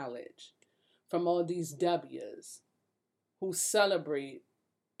black knowledge from all these W's who celebrate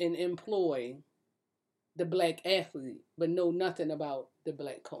and employ the black athlete, but know nothing about the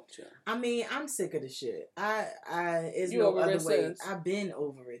black culture. I mean, I'm sick of the shit. It's you no over other it, way. sis? I've been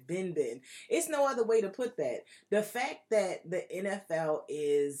over it. Been. It's no other way to put that. The fact that the NFL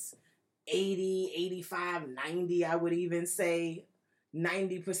is 80, 85, 90, I would even say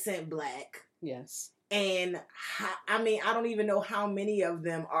 90% black. Yes. And I don't even know how many of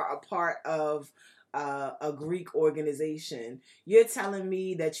them are a part of a Greek organization. You're telling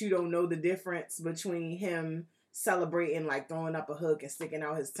me that you don't know the difference between him celebrating, like throwing up a hook and sticking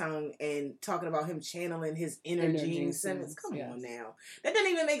out his tongue, and talking about him channeling his inner Gene Simmons? Come on now. That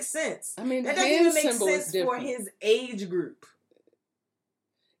doesn't even make sense. I mean, that doesn't even make sense for his age group.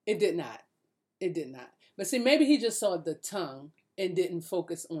 It did not. But see, maybe he just saw the tongue and didn't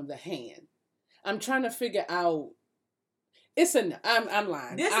focus on the hand. I'm trying to figure out. I'm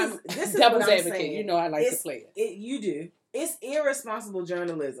lying. This is devil's advocate. Saying. I like to play it. You do. It's irresponsible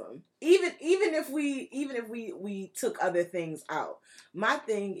journalism. Even if we took other things out. My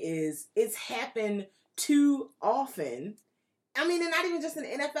thing is, it's happened too often. I mean, and not even just in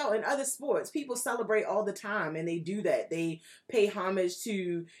the NFL, in other sports. People celebrate all the time, and they do that. They pay homage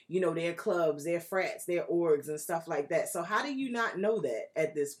to, their clubs, their frats, their orgs, and stuff like that. So how do you not know that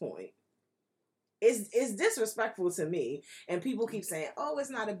at this point? It's disrespectful to me. And people keep saying, oh, it's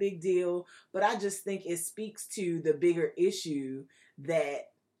not a big deal. But I just think it speaks to the bigger issue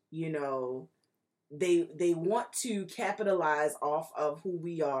that, they want to capitalize off of who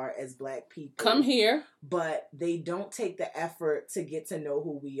we are as black people. Come here. But they don't take the effort to get to know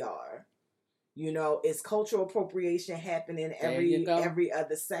who we are. It's cultural appropriation happening every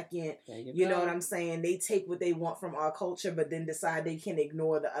other second. You know what I'm saying? They take what they want from our culture, but then decide they can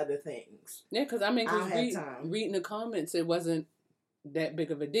ignore the other things. Yeah, because reading the comments, it wasn't that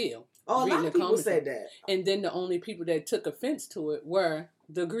big of a deal. Oh, a lot of people said that. And then the only people that took offense to it were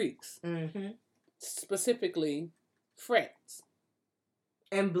the Greeks. Mm-hmm. Specifically, France.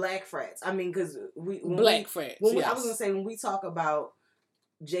 And black frats. I mean, because frats. I was yes. gonna say when we talk about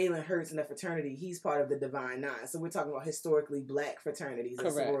Jalen Hurts and the fraternity, he's part of the Divine Nine. So we're talking about historically black fraternities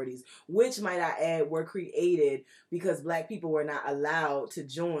and sororities, which, might I add, were created because black people were not allowed to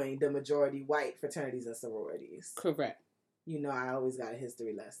join the majority white fraternities and sororities. Correct. You know, I always got a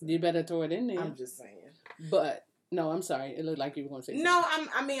history lesson. You better throw it in there. I'm just saying. But no, I'm sorry. It looked like you were going to say something. No,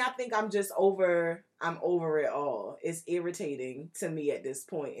 I think I'm just over. I'm over it all. It's irritating to me at this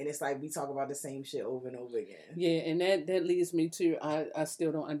point, and it's like we talk about the same shit over and over again. Yeah, and that leads me to I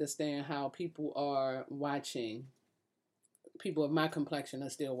still don't understand how people are watching. People of my complexion are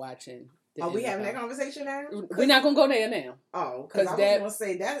still watching. Are we having that conversation now? We're not gonna go there now. Oh, because I was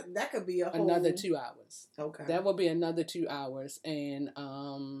gonna say that could be another 2 hours. Okay, that will be another 2 hours, and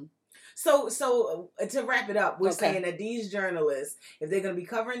So to wrap it up, we're saying that these journalists, if they're going to be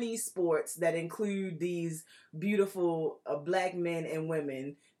covering these sports that include these beautiful black men and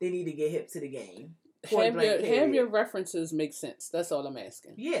women, they need to get hip to the game. Have your references make sense. That's all I'm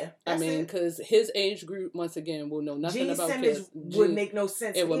asking. Yeah, I mean, because his age group, once again, will know nothing Gene about Simmons kids. would make no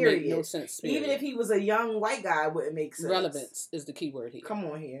sense. It would make no sense. Period. Even if he was a young white guy, it wouldn't make sense. Relevance is the key word here. Come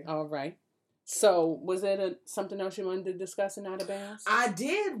on here. All right. So, was there something else you wanted to discuss in Out of Bounds? I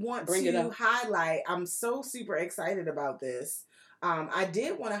did want to highlight, I'm so super excited about this. I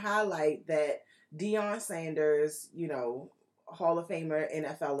did want to highlight that Deion Sanders, Hall of Famer,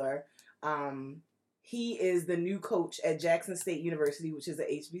 NFLer, he is the new coach at Jackson State University, which is a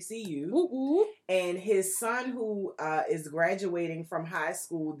HBCU. Ooh. And his son, who is graduating from high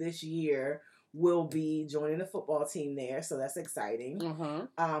school this year, will be joining the football team there, so that's exciting.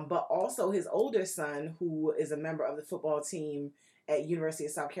 But also his older son, who is a member of the football team at University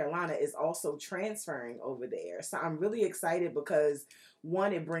of South Carolina, is also transferring over there. So I'm really excited because,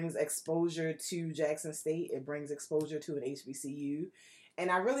 one, it brings exposure to Jackson State. It brings exposure to an HBCU. And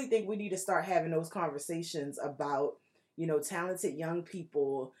I really think we need to start having those conversations about, talented young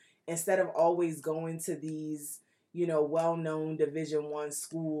people, instead of always going to these well-known Division I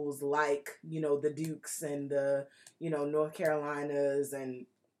schools like, the Dukes and the, North Carolinas and,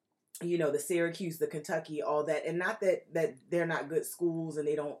 the Syracuse, the Kentucky, all that. And not that they're not good schools and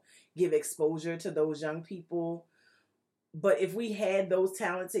they don't give exposure to those young people. But if we had those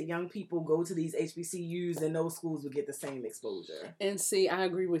talented young people go to these HBCUs, then those schools would get the same exposure. And see, I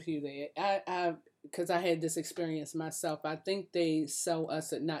agree with you there. Because I had this experience myself. I think they sell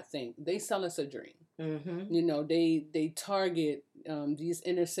us they sell us a dream. Mm-hmm. They target these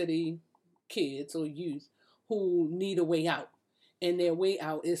inner city kids or youth who need a way out. And their way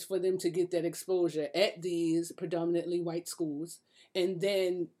out is for them to get that exposure at these predominantly white schools. And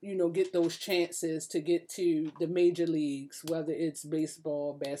then, get those chances to get to the major leagues, whether it's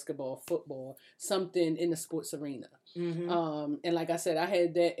baseball, basketball, football, something in the sports arena. Mm-hmm. And like I said, I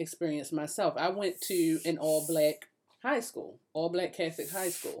had that experience myself. I went to an all-black high school, all-black Catholic high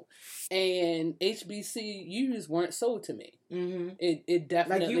school, and HBCUs weren't sold to me. Mm-hmm. It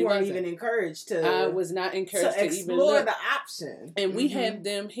definitely like you weren't wasn't. even encouraged to. I was not encouraged to explore even look. the option. And we have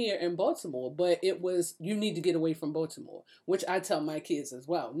them here in Baltimore, but it was, you need to get away from Baltimore, which I tell my kids as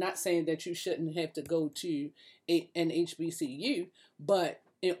well. Not saying that you shouldn't have to go to an HBCU, but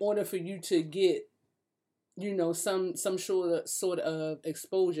in order for you to get, some sort of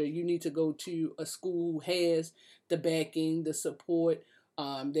exposure, you need to go to a school who has the backing, the support.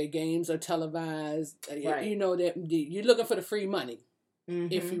 Their games are televised. Right. That you're looking for the free money,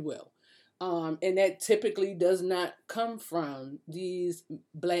 if you will. And that typically does not come from these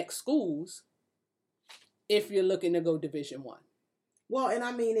black schools if you're looking to go Division I. Well, and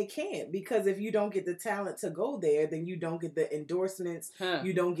I mean, it can't, because if you don't get the talent to go there, then you don't get the endorsements,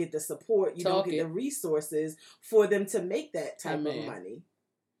 you don't get the support, you don't get the resources for them to make that type of money.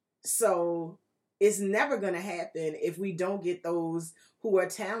 So it's never going to happen if we don't get those who are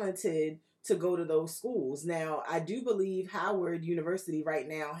talented to go to those schools. Now, I do believe Howard University right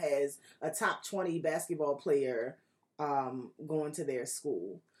now has a top 20 basketball player going to their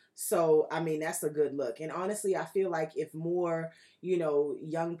school. So, I mean, that's a good look. And honestly, I feel like if more,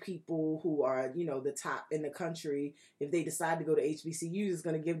 young people who are, the top in the country, if they decide to go to HBCUs, it's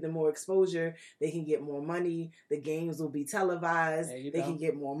going to give them more exposure. They can get more money. The games will be televised. They can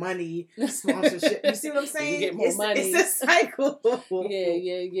get more money. Sponsorship. You see what I'm saying? Get more money. It's a cycle.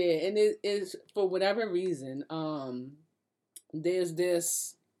 Yeah. And it is, for whatever reason, there's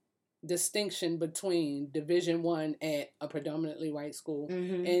this distinction between Division I at a predominantly white school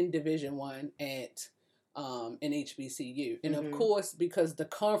and Division I at an HBCU. And of course, because the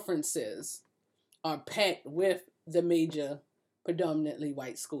conferences are packed with the major predominantly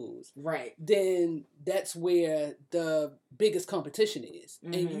white schools, Right. then that's where the biggest competition is.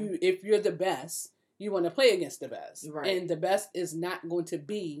 Mm-hmm. And if you're the best, you want to play against the best. Right. And the best is not going to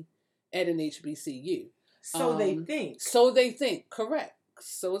be at an HBCU. So they think. So they think, correct.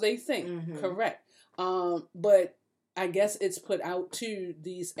 So they think, Mm-hmm. correct. But I guess it's put out to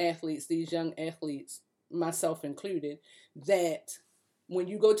these athletes, these young athletes, myself included, that when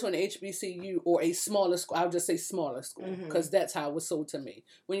you go to an HBCU or a smaller school, I'll just say smaller school, because that's how it was sold to me.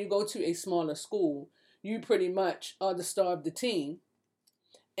 When you go to a smaller school, you pretty much are the star of the team.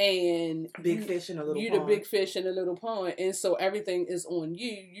 And Big fish in a little pond. You're the big fish in a little pond. And so everything is on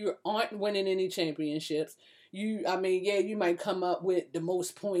you. You aren't winning any championships. You might come up with the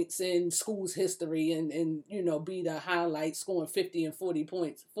most points in school's history and be the highlight, scoring 40 and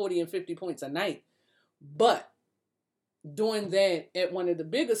 50 points a night. But doing that at one of the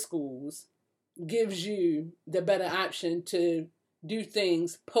bigger schools gives you the better option to do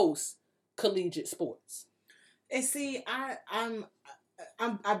things post collegiate sports. And see, I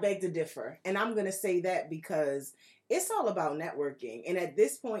beg to differ, and I'm gonna say that because it's all about networking. And at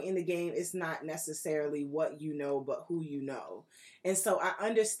this point in the game, it's not necessarily what you know, but who you know. And so I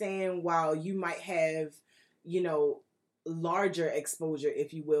understand while you might have, larger exposure,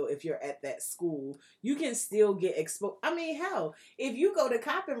 if you will, if you're at that school, you can still get exposed. I mean, hell, if you go to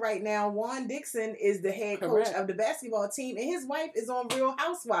Coppin right now, Juan Dixon is the head coach of the basketball team, and his wife is on Real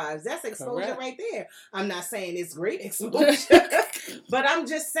Housewives. That's exposure right there. I'm not saying it's great exposure, but I'm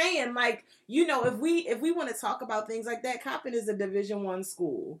just saying, if we want to talk about things like that, Coppin is a Division I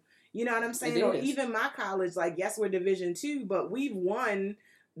school. You know what I'm saying? Or even my college, yes, we're Division II, but we've won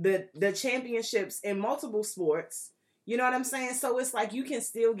the championships in multiple sports. You know what I'm saying? So it's you can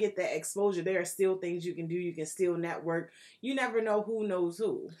still get that exposure. There are still things you can do. You can still network. You never know who knows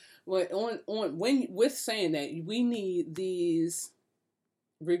who. Well, with saying that, we need these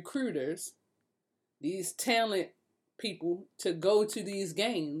recruiters, these talent people to go to these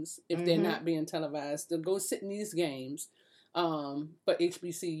games if they're not being televised, to go sit in these games for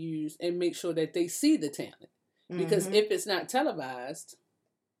HBCUs and make sure that they see the talent. Because if it's not televised,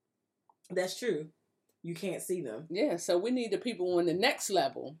 that's true. You can't see them. Yeah, so we need the people on the next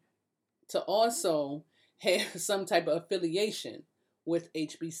level to also have some type of affiliation with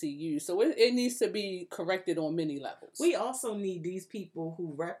HBCU. So it needs to be corrected on many levels. We also need these people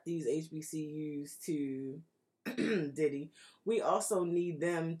who rep these HBCUs to Diddy. We also need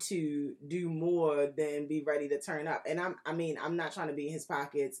them to do more than be ready to turn up. And I'm not trying to be in his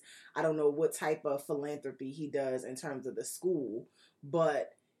pockets. I don't know what type of philanthropy he does in terms of the school,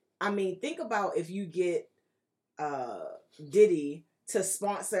 but think about if you get Diddy to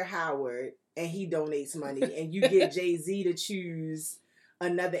sponsor Howard and he donates money, and you get Jay-Z to choose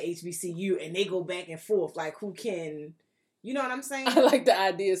another HBCU and they go back and forth, who can, you know what I'm saying? I like the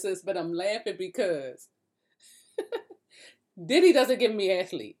idea, sis, but I'm laughing because Diddy doesn't give me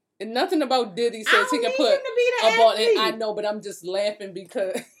athlete. And nothing about Diddy says he can put a ball in. I know, but I'm just laughing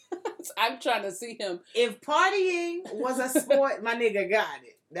because I'm trying to see him. If partying was a sport, my nigga got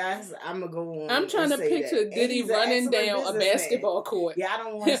it. I'm gonna go on. I'm trying to picture Diddy running down a basketball court. Yeah, I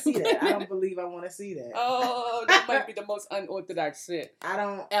don't want to see that. I don't believe I want to see that. Oh, that might be the most unorthodox shit. I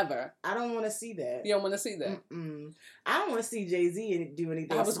don't want to see that. You don't want to see that? I don't want to see Jay-Z do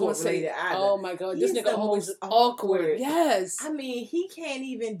anything. I was going to say that either. Oh my god, this nigga always awkward. Yes. He can't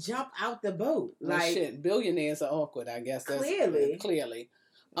even jump out the boat. Shit, billionaires are awkward. I guess that's clearly.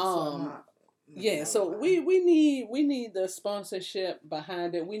 Yeah, so we need the sponsorship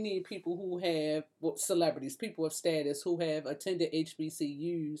behind it. We need people who have celebrities, people of status who have attended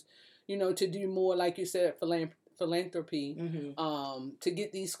HBCUs, to do more, like you said, philanthropy, to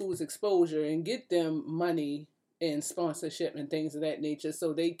get these schools exposure and get them money and sponsorship and things of that nature,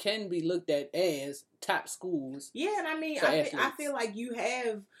 so they can be looked at as top schools. Yeah, and I feel like you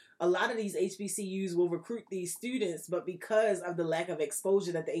have a lot of these HBCUs will recruit these students, but because of the lack of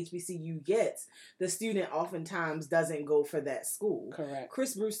exposure that the HBCU gets, the student oftentimes doesn't go for that school. Correct.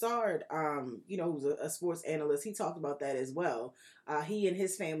 Chris Broussard, who's a sports analyst, he talked about that as well. He and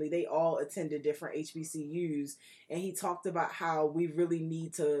his family, they all attended different HBCUs, and he talked about how we really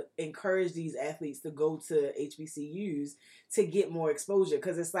need to encourage these athletes to go to HBCUs to get more exposure,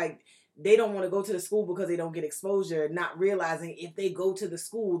 because it's they don't want to go to the school because they don't get exposure, not realizing if they go to the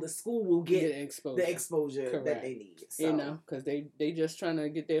school will get the exposure that they need. So. Because they just trying to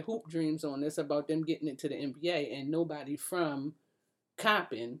get their hoop dreams on. It's about them getting into the NBA, and nobody from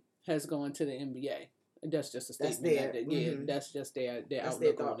Coppin has gone to the NBA. That's just a statement. That's just their that's outlook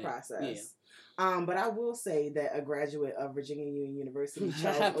their thought on process. Yeah. But I will say that a graduate of Virginia University,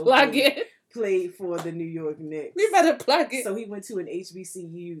 Charles Plug Oakley, it. played for the New York Knicks. We better plug it. So he went to an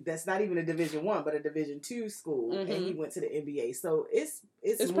HBCU that's not even a Division I, but a Division II school, and he went to the NBA. So it's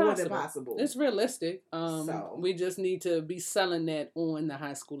more than possible. It's realistic. We just need to be selling that on the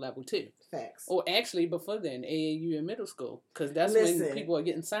high school level too. Facts. Or actually before then, AAU and middle school, because that's when people are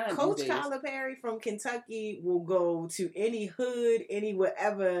getting signed. Coach these days. Kyler Perry from Kentucky will go to any hood, any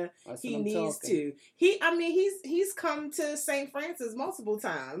wherever he needs to. He's come to St. Francis multiple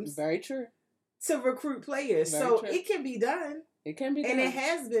times. Very true. To recruit players. Very so true. It can be done. It can be done. And it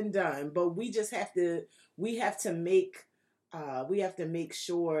has been done, but we just have to make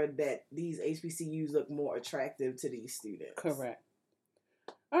sure that these HBCUs look more attractive to these students. Correct.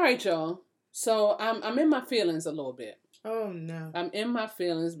 All right, y'all. So I'm in my feelings a little bit. Oh no. I'm in my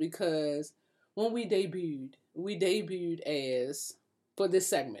feelings because when we debuted as, for this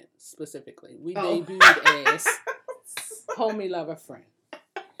segment specifically, we debuted as Homie Lover Friend.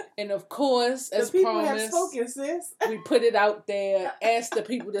 And of course, as the people promised, have spoken, sis. We put it out there, asked the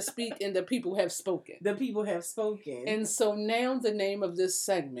people to speak, and the people have spoken. The people have spoken. And so now the name of this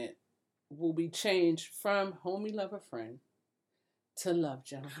segment will be changed from Homie Lover Friend to Love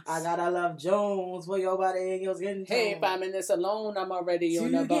Jones. I gotta love Jones for your body and your skin. Hey, 5 minutes alone, I'm already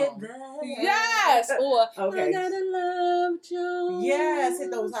on the get bone. that. Yes! Or, okay. I gotta love Jones. Yes, hit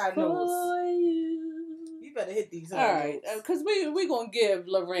those high notes. You. You better hit these high All right, notes. because we going to give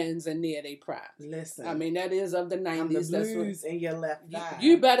Lorenz and Nia their props. Listen. I mean, that is of the 90s. I'm the That's blues in your left eye.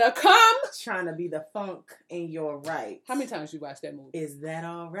 You better come. Trying to be the funk in your right. How many times you watched that movie? Is that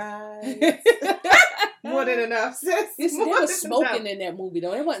all right? More than enough, sis. They was smoking in that movie,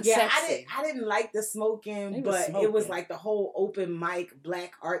 though. It wasn't sexy. I didn't like the smoking, but it was like the whole open mic,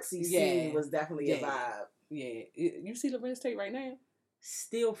 black artsy scene was definitely a vibe. Yeah. You see Lorenz Tate right now?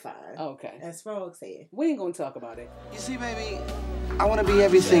 Still fine. Okay. As Frog said. We ain't going to talk about it. You see, baby, I want to be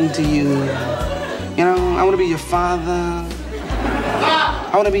everything to you. You know, I want to be your father.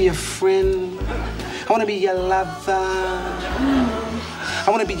 I want to be your friend. I want to be your lover. I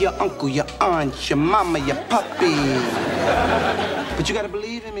want to be your uncle, your aunt, your mama, your puppy. But you got to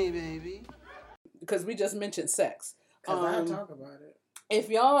believe in me, baby. Because we just mentioned sex. Because I'll talk about it. If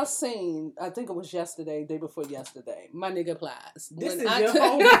y'all seen, I think it was yesterday, day before yesterday, my nigga Plies. This when is I your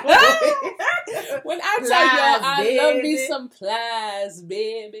homeboy. When I tell y'all I love me some Plies,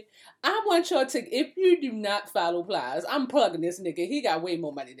 baby. I want y'all to, if you do not follow Plies, I'm plugging this nigga. He got way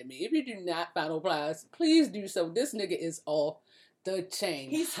more money than me. If you do not follow Plies, please do so. This nigga is off the chain.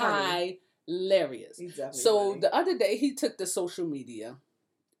 He's hilarious. He's definitely funny. The other day, he took to social media.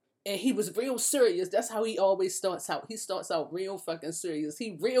 And he was real serious. That's how he always starts out. He starts out real fucking serious.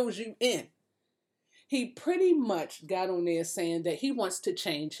 He reels you in. He pretty much got on there saying that he wants to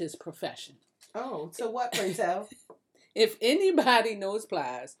change his profession. Oh, to what, Printel? If anybody knows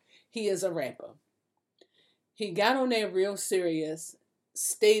Plies, he is a rapper. He got on there real serious,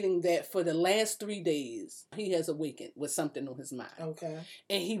 stating that for the last 3 days, he has awakened with something on his mind. Okay.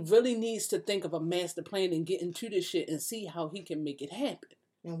 And he really needs to think of a master plan and get into this shit and see how he can make it happen.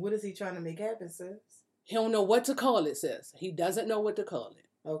 And what is he trying to make happen, sis? He don't know what to call it, sis. He doesn't know what to call it.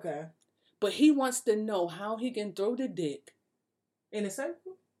 Okay. But he wants to know how he can throw the dick. In a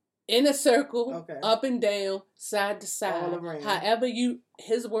circle? In a circle, okay. Up and down, side to side. All around.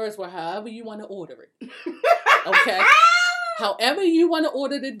 His words were however you want to order it. Okay? However you want to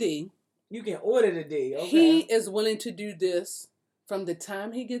order the D. You can order the D, okay. He is willing to do this from the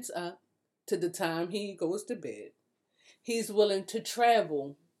time he gets up to the time he goes to bed. He's willing to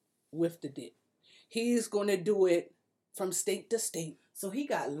travel with the dick. He's going to do it from state to state. So he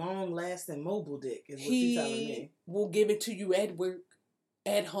got long-lasting mobile dick, is what you're telling me. He will give it to you at work,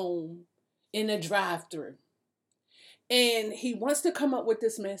 at home, in a drive-thru. And he wants to come up with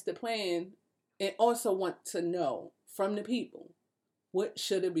this master plan and also want to know from the people, what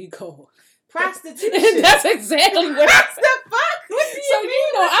should it be called? Prostitution. That's exactly what I said. The fuck? So,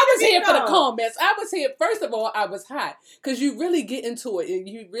 I was here for the comments. I was here, first of all, I was hot. Because you really get into it and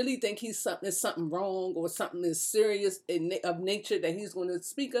you really think there's something wrong or something is serious of nature that he's going to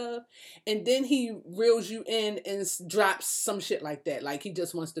speak of. And then he reels you in and drops some shit like that. Like he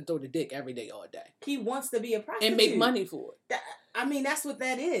just wants to throw the dick every day, all day. He wants to be a prostitute. And make money for it. That's what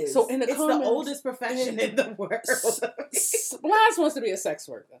that is. So in the comments, the oldest profession in the world. Blas wants to be a sex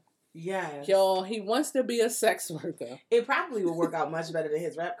worker. Yes. Y'all, he wants to be a sex worker. It probably will work out much better than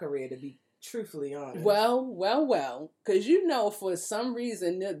his rap career, to be truthfully honest. Well. Because for some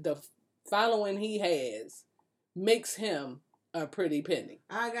reason, the following he has makes him a pretty penny.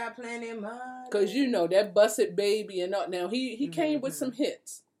 I got plenty of money. Because that Busted Baby and all. Now, he came with some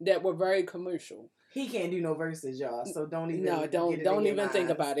hits. that were very commercial. He can't do no verses, y'all. So don't even. Don't even think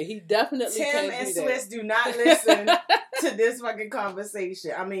about it. He definitely Tim can't and do Swiss that. do not listen to this fucking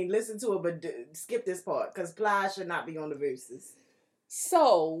conversation. I mean, listen to it, but skip this part because Ply should not be on the verses.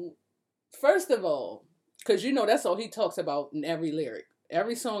 So, first of all, because that's all he talks about in every lyric.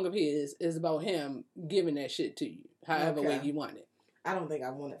 Every song of his is about him giving that shit to you, however way you want it. I don't think I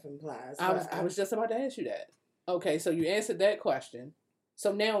want it from Plies. I was just about to ask you that. Okay, so you answered that question.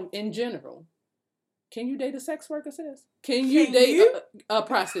 So now, in general, can you date a sex worker, sis? Can you date a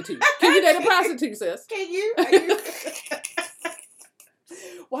prostitute? Can you date a prostitute, sis? Can you?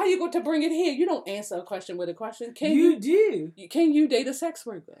 Why you go to bring it here? You don't answer a question with a question. Can you do? Can you date a sex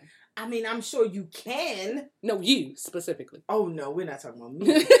worker? I mean, I'm sure you can. No, you specifically. Oh no, we're not talking about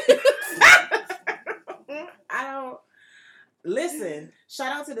me. I don't. Listen,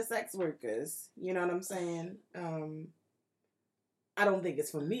 shout out to the sex workers. You know what I'm saying? I don't think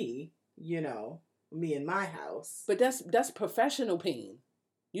it's for me. Me in my house. But that's professional pain.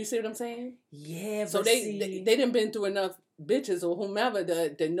 You see what I'm saying? Yeah. So they didn't been through enough bitches or whomever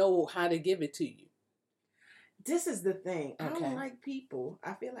to know how to give it to you. This is the thing. I Okay. don't like people.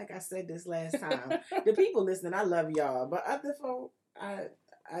 I feel like I said this last time. The people listening, I love y'all, but other folk, I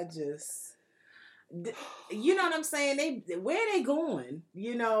just. You know what I'm saying? Where are they going?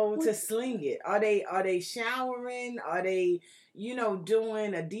 To sling it. Are they showering? Are they,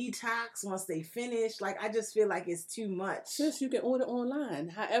 doing a detox once they finish? Like, I just feel like it's too much. Sis, you can order online.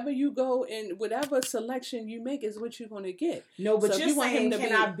 However you go and whatever selection you make is what you're going to get. No, but so you're saying,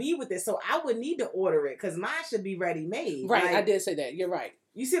 can I be with it? So I would need to order it because mine should be ready made. Right, like, I did say that. You're right.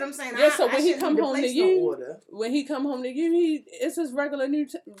 You see what I'm saying? Yeah, so when he come home to you, it's his regular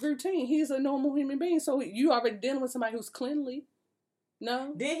routine. He's a normal human being, so you already dealing with somebody who's cleanly.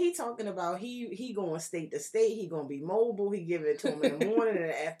 No. Then he talking about he going state to state. He gonna be mobile. He give it to him in the morning, in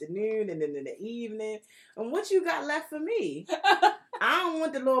the afternoon, and then in the evening. And what you got left for me? I don't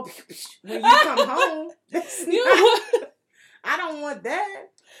want the little when you come home. I don't want that.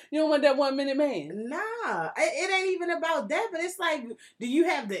 You don't want that 1 minute man. Nah, it ain't even about that. But it's like, do you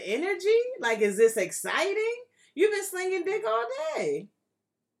have the energy? Like, is this exciting? You've been slinging dick all day.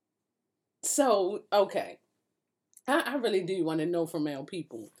 So, okay. I really do want to know from male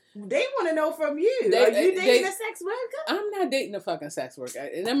people. They want to know from you. Are you dating a sex worker? I'm not dating a fucking sex worker.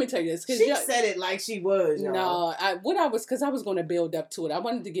 And let me tell you this. She said it like she was, y'all. No, because I was going to build up to it. I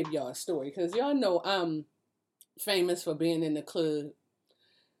wanted to give y'all a story. Because y'all know I'm famous for being in the club,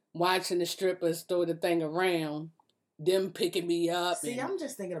 watching the strippers throw the thing around, them picking me up. See, I'm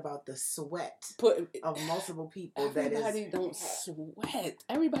just thinking about the sweat of multiple people. Everybody don't sweat.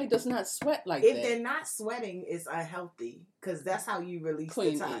 Everybody does not sweat like if that. If they're not sweating, it's unhealthy because that's how you release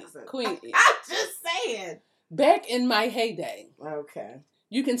Queen the toxin. Queen I'm just saying. Back in my heyday, okay,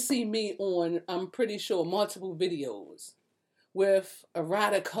 you can see me on, I'm pretty sure, multiple videos with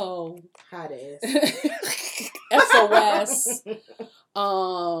erotico, hot ass, SOS.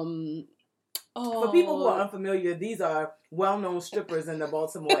 For people who are unfamiliar, these are well-known strippers in the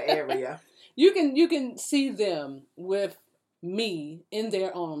Baltimore area. You can see them with me in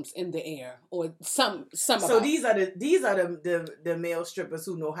their arms in the air, or some. So these are the male strippers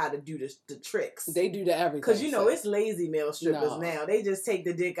who know how to do the tricks. They do the everything. Because it's lazy male strippers now. They just take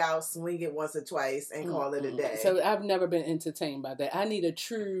the dick out, swing it once or twice, and call it a day. So I've never been entertained by that. I need a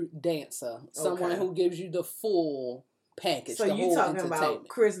true dancer, someone who gives you the full package. So you talking about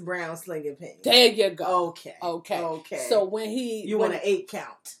Chris Brown slinging pins? There you go. Okay. So when you want an 8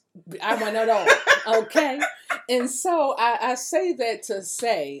 count? I want it all. Okay. And so I say that to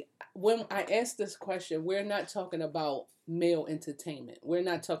say, when I ask this question, we're not talking about male entertainment. We're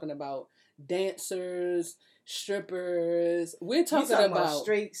not talking about dancers, strippers. We're talking about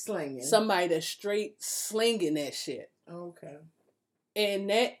straight slinging. Somebody that's straight slinging that shit. Okay. And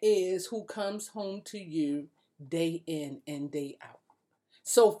that is who comes home to you day in and day out.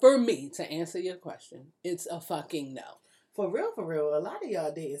 So for me, to answer your question, it's a fucking no. For real, a lot of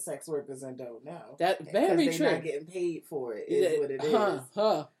y'all dating sex workers and don't know. That's very true. They're not getting paid for it, is what it is.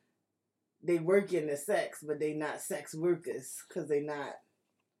 They work in the sex, but they not sex workers because they not.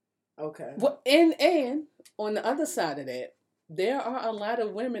 Okay. Well, and on the other side of that, there are a lot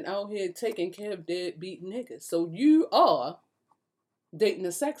of women out here taking care of deadbeat niggas. So you are dating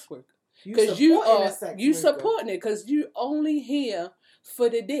a sex worker. Because you supporting it because you only here for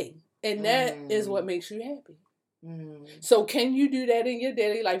the day. And that is what makes you happy. So can you do that in your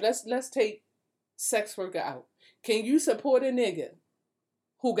daily life? Let's take sex worker out. Can you support a nigga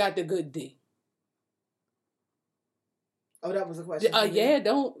who got the good D? Oh, that was a question. Yeah,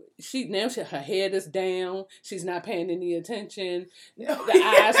 don't her head is down. She's not paying any attention. The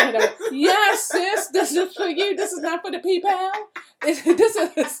eyes went up. Yes, sis, this is for you. This is not for the people. This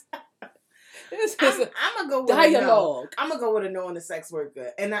is I'm gonna go with dialogue. I'm gonna go with a no on the sex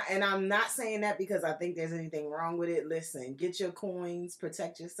worker, and I'm not saying that because I think there's anything wrong with it. Listen, get your coins,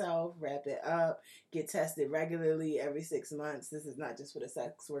 protect yourself, wrap it up, get tested regularly every 6 months. This is not just for the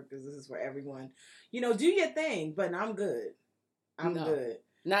sex workers. This is for everyone. You know, do your thing, but I'm good. I'm good.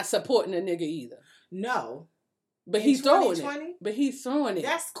 Not supporting a nigga either. No. But he's throwing it. But he's throwing it.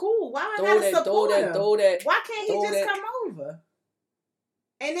 That's cool. Why I gotta support him? Throw that. Why can't he just come over?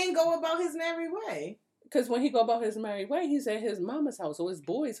 And then go about his merry way. Because when he go about his merry way, he's at his mama's house or his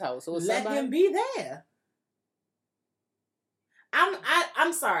boy's house or let him be there.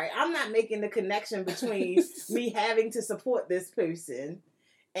 I'm sorry. I'm not making the connection between me having to support this person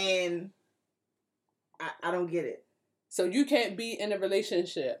and I don't get it. So you can't be in a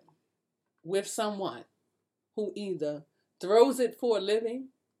relationship with someone who either throws it for a living,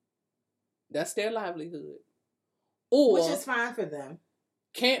 that's their livelihood, or which is fine for them.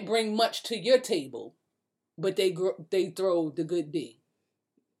 Can't bring much to your table, but they throw the good D.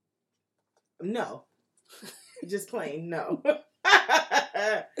 No. Just plain no.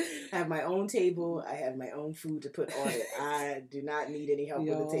 Have my own table. I have my own food to put on it. I do not need any help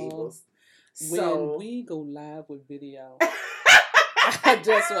with the tables. So when we go live with video, I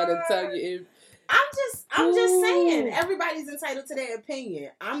just want to tell you, I'm just saying, everybody's entitled to their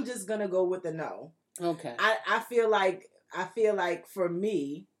opinion. I'm just gonna go with the no. Okay. I feel like for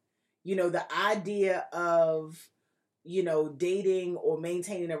me, you know, the idea of, you know, dating or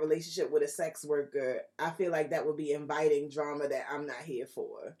maintaining a relationship with a sex worker, I feel like that would be inviting drama that I'm not here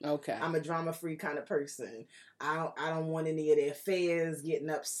for. Okay. I'm a drama-free kind of person. I don't want any of their affairs getting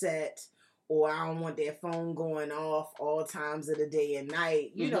upset, or I don't want their phone going off all times of the day and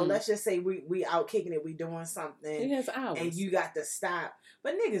night. You know, let's just say we out kicking it, we doing something. He has hours. And you got to stop.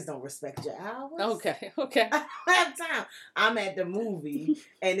 But niggas don't respect your hours. Okay. I don't have time. I'm at the movie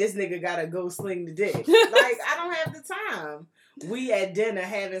and this nigga gotta go sling the dick. Like, I don't have the time. We at dinner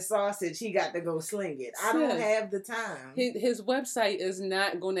having sausage, he got to go sling it. I don't have the time. His website is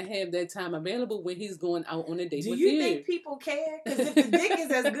not going to have that time available when he's going out on a date with you. you. Do you think people care? Because if the dick is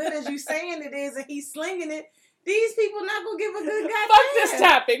as good as you saying it is and he's slinging it, these people not going to give a good goddamn. Fuck this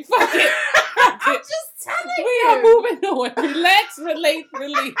topic. Fuck it. I'm just telling you. We are moving on. Relax, relate,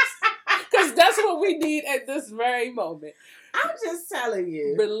 release. Because that's what we need at this very moment. I'm just telling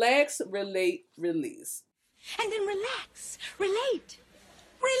you. Relax, relate, release. And then relax, relate,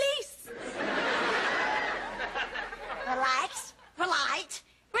 release. Relax, relate,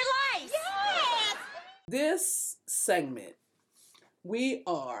 release. Yes! This segment, we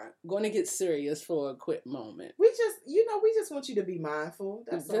are going to get serious for a quick moment. We just want you to be mindful.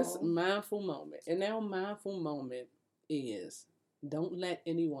 That's this all. mindful moment. And our mindful moment is don't let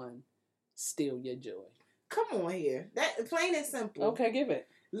anyone steal your joy. Come on here. That plain and simple. Okay, give it.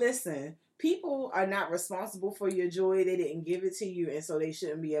 Listen, people are not responsible for your joy. They didn't give it to you, and so they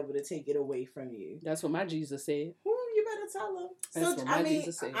shouldn't be able to take it away from you. That's what my Jesus said. You better tell them. That's what my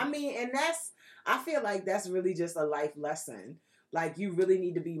Jesus said. I mean, and I feel like that's really just a life lesson. Like, you really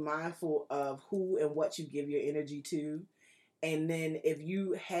need to be mindful of who and what you give your energy to. And then if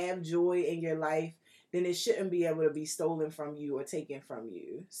you have joy in your life, then it shouldn't be able to be stolen from you or taken from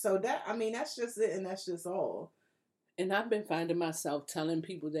you. So that's just it, and that's just all. And I've been finding myself telling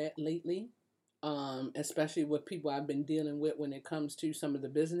people that lately, especially with people I've been dealing with when it comes to some of the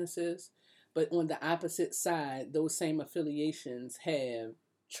businesses. But on the opposite side, those same affiliations have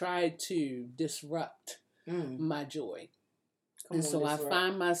tried to disrupt my joy. And so I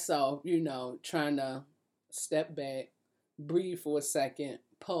find myself, trying to step back, breathe for a second,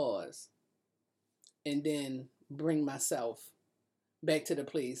 pause, and then bring myself back to the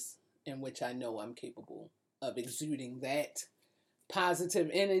place in which I know I'm capable of exuding that positive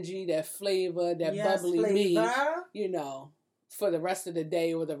energy, that flavor, that bubbly me, for the rest of the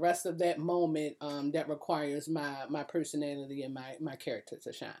day or the rest of that moment that requires my personality and my character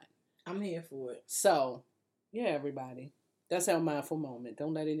to shine. I'm here for it. So, yeah, everybody. That's our mindful moment.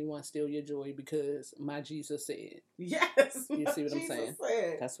 Don't let anyone steal your joy because my Jesus said. Yes. You see what I'm saying?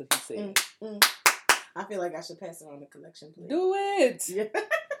 Said. That's what he said. I feel like I should pass it on the collection, please. Do it. Yes.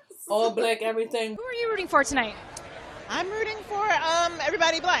 All black everything. Who are you rooting for tonight? I'm rooting for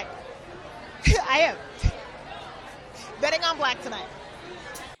everybody black. I am. Betting on black tonight.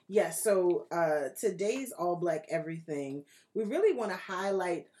 Yes, so today's All Black Everything, we really want to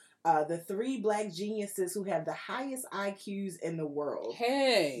highlight the 3 black geniuses who have the highest IQs in the world.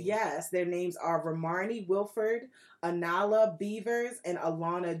 Hey. Yes, their names are Ramarni Wilford, Anala Beavers, and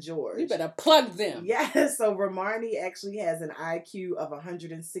Alana George. You better plug them. Yes, so Ramarni actually has an IQ of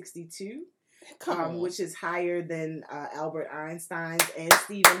 162. Which is higher than Albert Einstein's and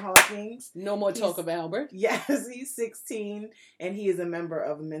Stephen Hawking's. No more talk of Albert. Yes, he's 16, and he is a member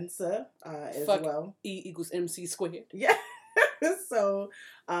of Mensa as well. E = MC squared. Yeah. So,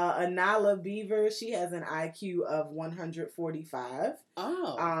 Anala Beaver, she has an IQ of 145.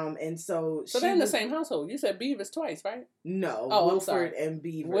 Oh. And so they're in the same household. You said Beavers twice, right? No. Oh, Wilford and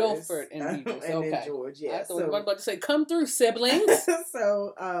Beavers. Wilford and Beavers. And okay. then George, yeah. I was about to say, come through, siblings.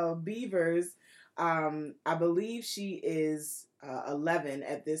 So, Beavers, I believe she is 11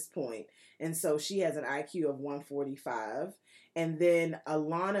 at this point. And so she has an IQ of 145. And then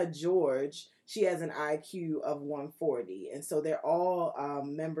Alana George, she has an IQ of 140. And so they're all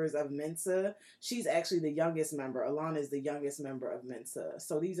members of Mensa. She's actually the youngest member. Alana is the youngest member of Mensa.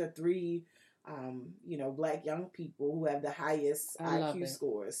 So these are 3, black young people who have the highest IQ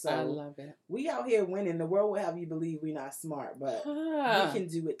scores. So I love it. We out here winning. The world will have you believe we're not smart, but we can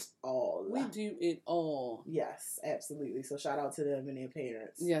do it all. We do it all. Yes, absolutely. So shout out to them and their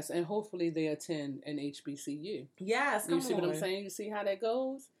parents. Yes, and hopefully they attend an HBCU. Yes, you see what I'm saying? You see how that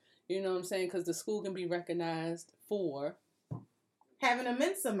goes? You know what I'm saying? Because the school can be recognized for having a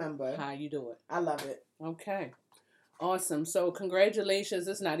Mensa member. How you do it. I love it. Okay. Awesome. So congratulations.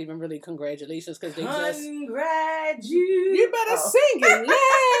 It's not even really congratulations because they just... You better sing it.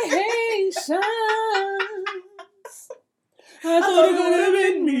 Congratulations. I thought it would have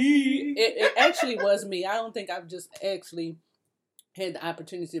been me. It actually was me. I don't think I've just actually had the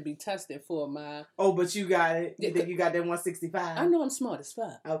opportunity to be tested for my... Oh, but you got it. You think you got that 165? I know I'm smart as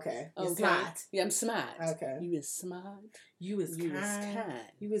fuck. Okay. You're okay. smart. Yeah, I'm smart. Okay. You is smart. You is kind.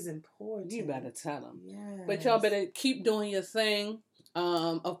 You is important. You better tell them. Yes. But y'all better keep doing your thing.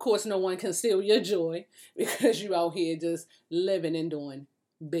 Of course, no one can steal your joy because you out here just living and doing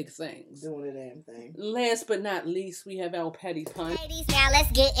big things. Doing a damn thing. Last but not least, we have our petty punch. Ladies, now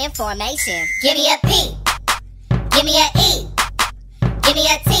let's get information. Give me a P. Give me a E. Give me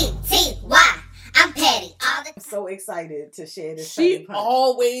a T. T. Y. I'm petty. I'm so excited to share this. She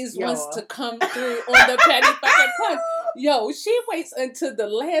always wants to come through on the petty fucking punch. Yo, she waits until the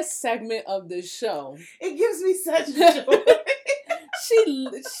last segment of the show. It gives me such joy.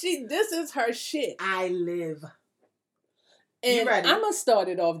 she this is her shit. I live. And I'm going to start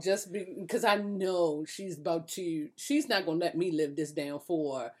it off just because I know she's not going to let me live this down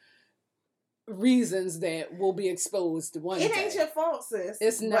for reasons that will be exposed one day. It ain't your fault, sis.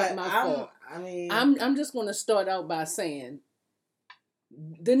 It's not my fault. I mean, I'm just going to start out by saying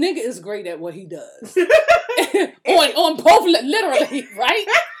the nigga is great at what he does. on both, literally, right?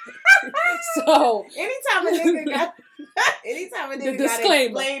 So anytime a nigga got to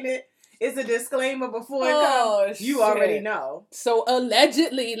explain it, it's a disclaimer before it comes. You already know. So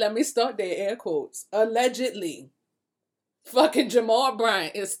allegedly, let me start there, air quotes. Allegedly, fucking Jamal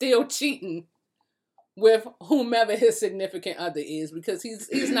Bryant is still cheating with whomever his significant other is because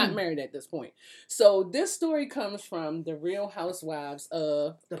he's not married at this point. So this story comes from the Real Housewives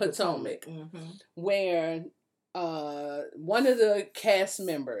of Potomac. Where one of the cast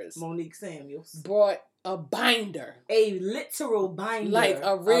members, Monique Samuels, brought a binder, a literal binder, like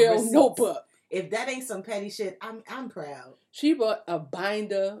a real notebook. If that ain't some petty shit, I'm proud. She brought a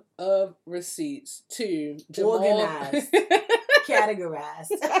binder of receipts to Jamal, organized, categorized,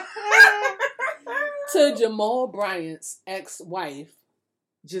 to Jamal Bryant's ex-wife,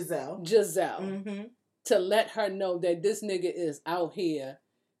 Giselle, to let her know that this nigga is out here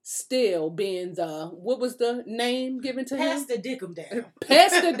still being what was the name given to him? Pastor Dickum Down.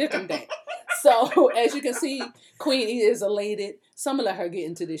 Pastor Dickum Down. So, as you can see, Queen E is elated. So I'm going to let her get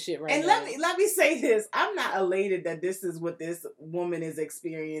into this shit right and now. And let me say this. I'm not elated that this is what this woman is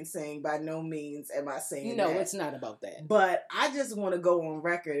experiencing. By no means am I saying that. No, it's not about that. But I just want to go on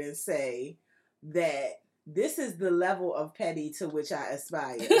record and say that this is the level of petty to which I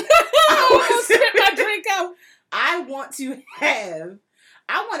aspire. I want to spit my drink out. I want to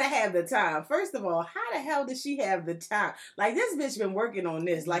have the time. First of all, how the hell does she have the time? Like, this bitch been working on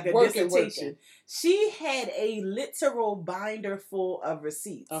this like a dissertation. She had a literal binder full of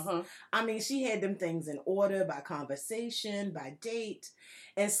receipts. I mean, she had them things in order by conversation, by date.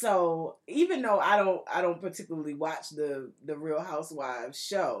 And so, even though I don't particularly watch the Real Housewives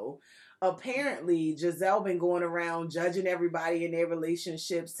show, apparently Giselle been going around judging everybody in their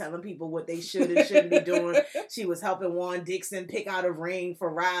relationships, telling people what they should and shouldn't be doing. She was helping Juan Dixon pick out a ring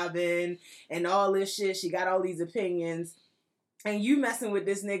for Robin and all this shit. She got all these opinions. And you messing with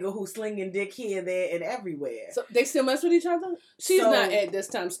this nigga who's slinging dick here, there, and everywhere. So they still mess with each other? She's So- not at this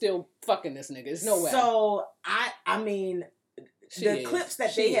time still fucking this nigga. There's no way. So, I mean, She the is. clips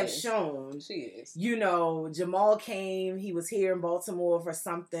that She they have is. shown, She is. you know, Jamal came, he was here in Baltimore for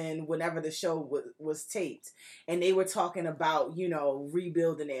something whenever the show was taped. And they were talking about, you know,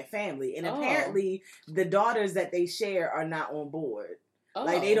 rebuilding their family. And Oh. apparently, the daughters that they share are not on board. Oh.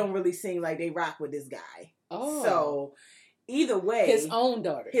 Like, they don't really seem like they rock with this guy. Oh. So, either way. His own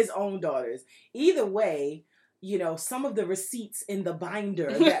daughter. His own daughters. Either way, you know, some of the receipts in the binder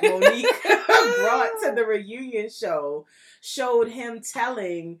that Monique brought to the reunion show showed him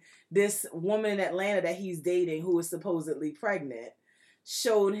telling this woman in Atlanta that he's dating, who is supposedly pregnant,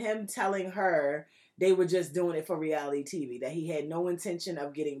 showed him telling her they were just doing it for reality TV, that he had no intention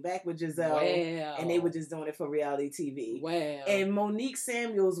of getting back with Giselle, Wow. and they were just doing it for reality TV. Wow. And Monique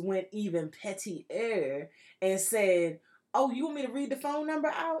Samuels went even pettier and said, "Oh, you want me to read the phone number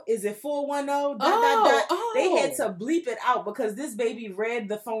out? Is it 410 dot, dot, dot?" They had to bleep it out because this baby read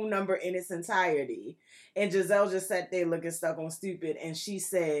the phone number in its entirety. And Giselle just sat there looking stuck on stupid, and she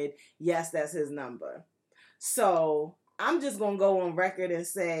said, "Yes, that's his number." So I'm just going to go on record and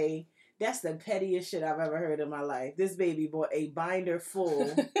say, that's the pettiest shit I've ever heard in my life. This baby bought a binder full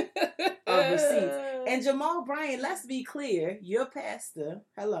of receipts. And Jamal Bryant, let's be clear, your pastor,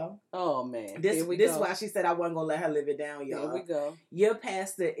 hello. Oh man. This Here we this go. why she said I wasn't gonna let her live it down, y'all. Here we go. Your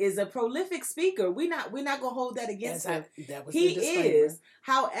pastor is a prolific speaker. We're not gonna hold that against him. That was He the disclaimer. is,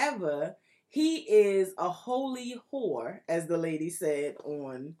 however, he is a holy whore, as the lady said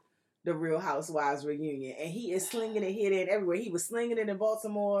on the Real Housewives reunion, and he is slinging it here, there, and everywhere. He was slinging it in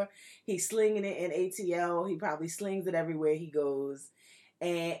Baltimore. He's slinging it in ATL. He probably slings it everywhere he goes.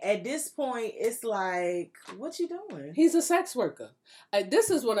 And at this point, it's like, what you doing? He's a sex worker.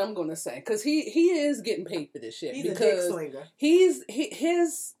 This is what I'm gonna say, because he is getting paid for this shit. He's a dick because slinger.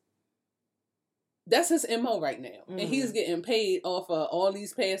 his that's his MO right now, and Mhm. he's getting paid off of all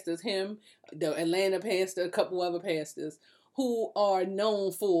these pastors. Him, the Atlanta pastor, a couple other pastors who are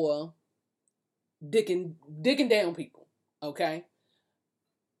known for dicking down people. Okay.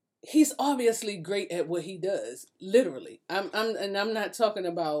 He's obviously great at what he does. Literally, I'm not talking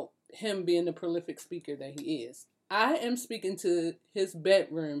about him being the prolific speaker that he is. I am speaking to his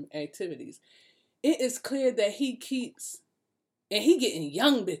bedroom activities. It is clear that he keeps, and he getting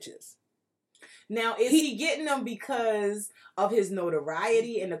young bitches. Now, is he getting them because of his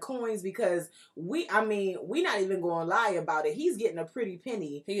notoriety and the coins? Because we not even going to lie about it. He's getting a pretty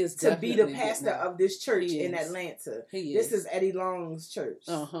penny He is to be the definitely pastor getting of this church He in is. Atlanta. He This is Eddie Long's church.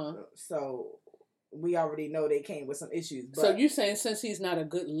 Uh-huh. So we already know they came with some issues. But So you're saying since he's not a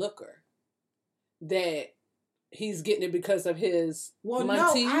good looker, that he's getting it because of his well,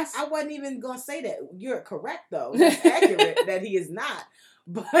 munchies? no, I wasn't even going to say that. You're correct, though. That's accurate that he is not.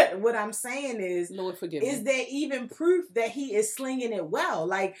 But what I'm saying is, Lord forgive me. is there even proof that he is slinging it well?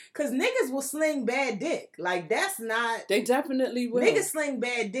 Like, because niggas will sling bad dick. Like, that's not... They definitely will. Niggas sling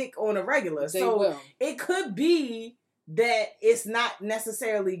bad dick on a regular. They so will. it could be that it's not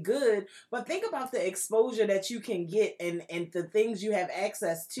necessarily good, but think about the exposure that you can get and the things you have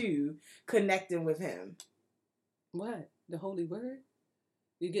access to connecting with him. What? The holy word?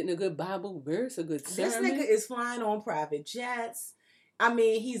 You're getting a good Bible verse, a good This sermon? nigga is flying on private jets. I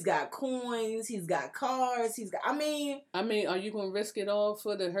mean, he's got coins, he's got cars, are you going to risk it all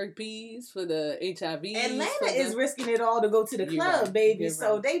for the herpes, for the HIV? Atlanta is risking it all to go to the You're club, right. baby. You're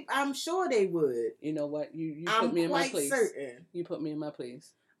So right. I'm sure they would. You know what? You put I'm me in my quite place. certain. You put me in my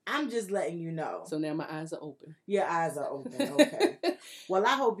place. I'm just letting you know. So now my eyes are open. Your eyes are open. Okay. Well,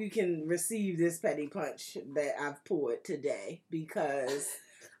 I hope you can receive this petty punch that I've poured today, because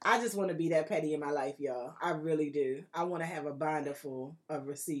I just want to be that petty in my life, y'all. I really do. I want to have a binder full of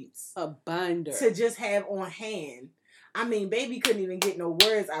receipts. A binder. To just have on hand. I mean, baby couldn't even get no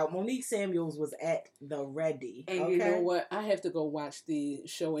words out. Monique Samuels was at the ready. And okay? you know what? I have to go watch the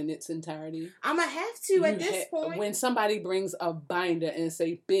show in its entirety. I'm going to have to at this point. When somebody brings a binder and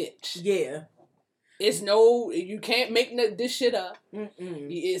say, bitch. Yeah. It's no, you can't make this shit up. Mm-mm.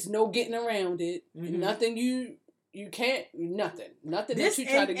 It's no getting around it. Mhm. Nothing you can't, nothing This, that you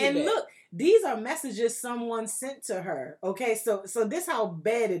try to get and back. look, these are messages someone sent to her. Okay, so this how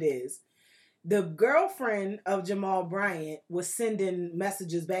bad it is. The girlfriend of Jamal Bryant was sending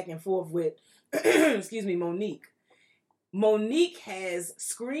messages back and forth with, excuse me, Monique. Monique has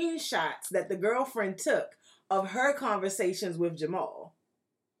screenshots that the girlfriend took of her conversations with Jamal.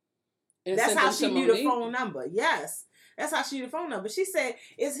 And That's sent how them she to knew the Monique? phone number. Yes. That's how she knew the phone number. She said,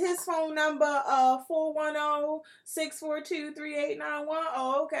 is his phone number 410-642-3891?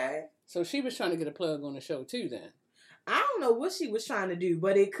 Oh, okay. So she was trying to get a plug on the show too then. I don't know what she was trying to do,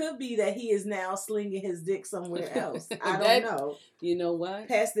 but it could be that he is now slinging his dick somewhere else. I don't know. You know what?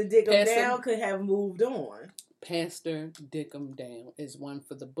 Pastor Dickum Down could have moved on. Pastor Dickum Down is one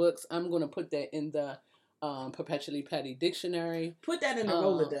for the books. I'm going to put that in the Perpetually Petty Dictionary. Put that in the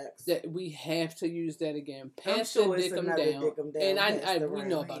Rolodex. That we have to use that again. Pastor Dickum Down. And we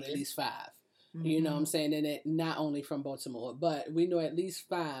know about at least 5. Mm-hmm. You know what I'm saying? And it not only from Baltimore, but we know at least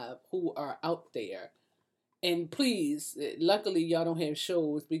 5 who are out there. And please, luckily y'all don't have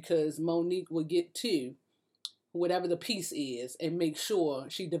shows because Monique will get to whatever the piece is and make sure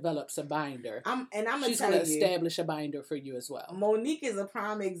she develops a binder. She's going to establish a binder for you as well. Monique is a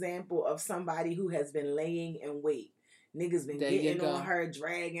prime example of somebody who has been laying in wait. Niggas been getting on her,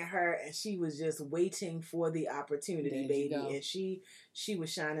 dragging her, and she was just waiting for the opportunity, baby. And she was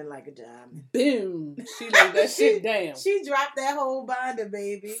shining like a diamond. Boom! She laid that shit down. She dropped that whole binder,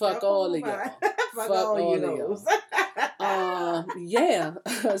 baby. Fuck all of y'all. Fuck all of y'all. Yeah.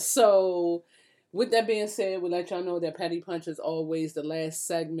 So, with that being said, we'll let y'all know that Petty Punch is always the last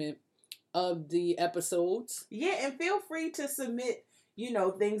segment of the episodes. Yeah, and feel free to submit,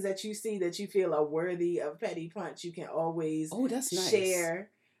 things that you see that you feel are worthy of Petty Punch. You can always share,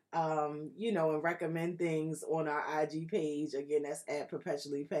 and recommend things on our IG page. Again, that's at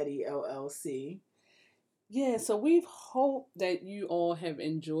Perpetually Petty LLC. Yeah, so we hope that you all have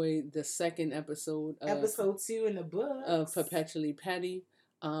enjoyed the second episode of episode 2 in the book of Perpetually Petty.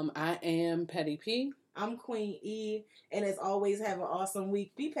 I am Petty P. I'm Queen E. And as always, have an awesome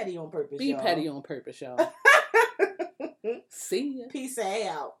week. Be petty on purpose, y'all. Be petty on purpose, y'all. See ya. Peace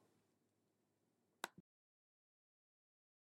out.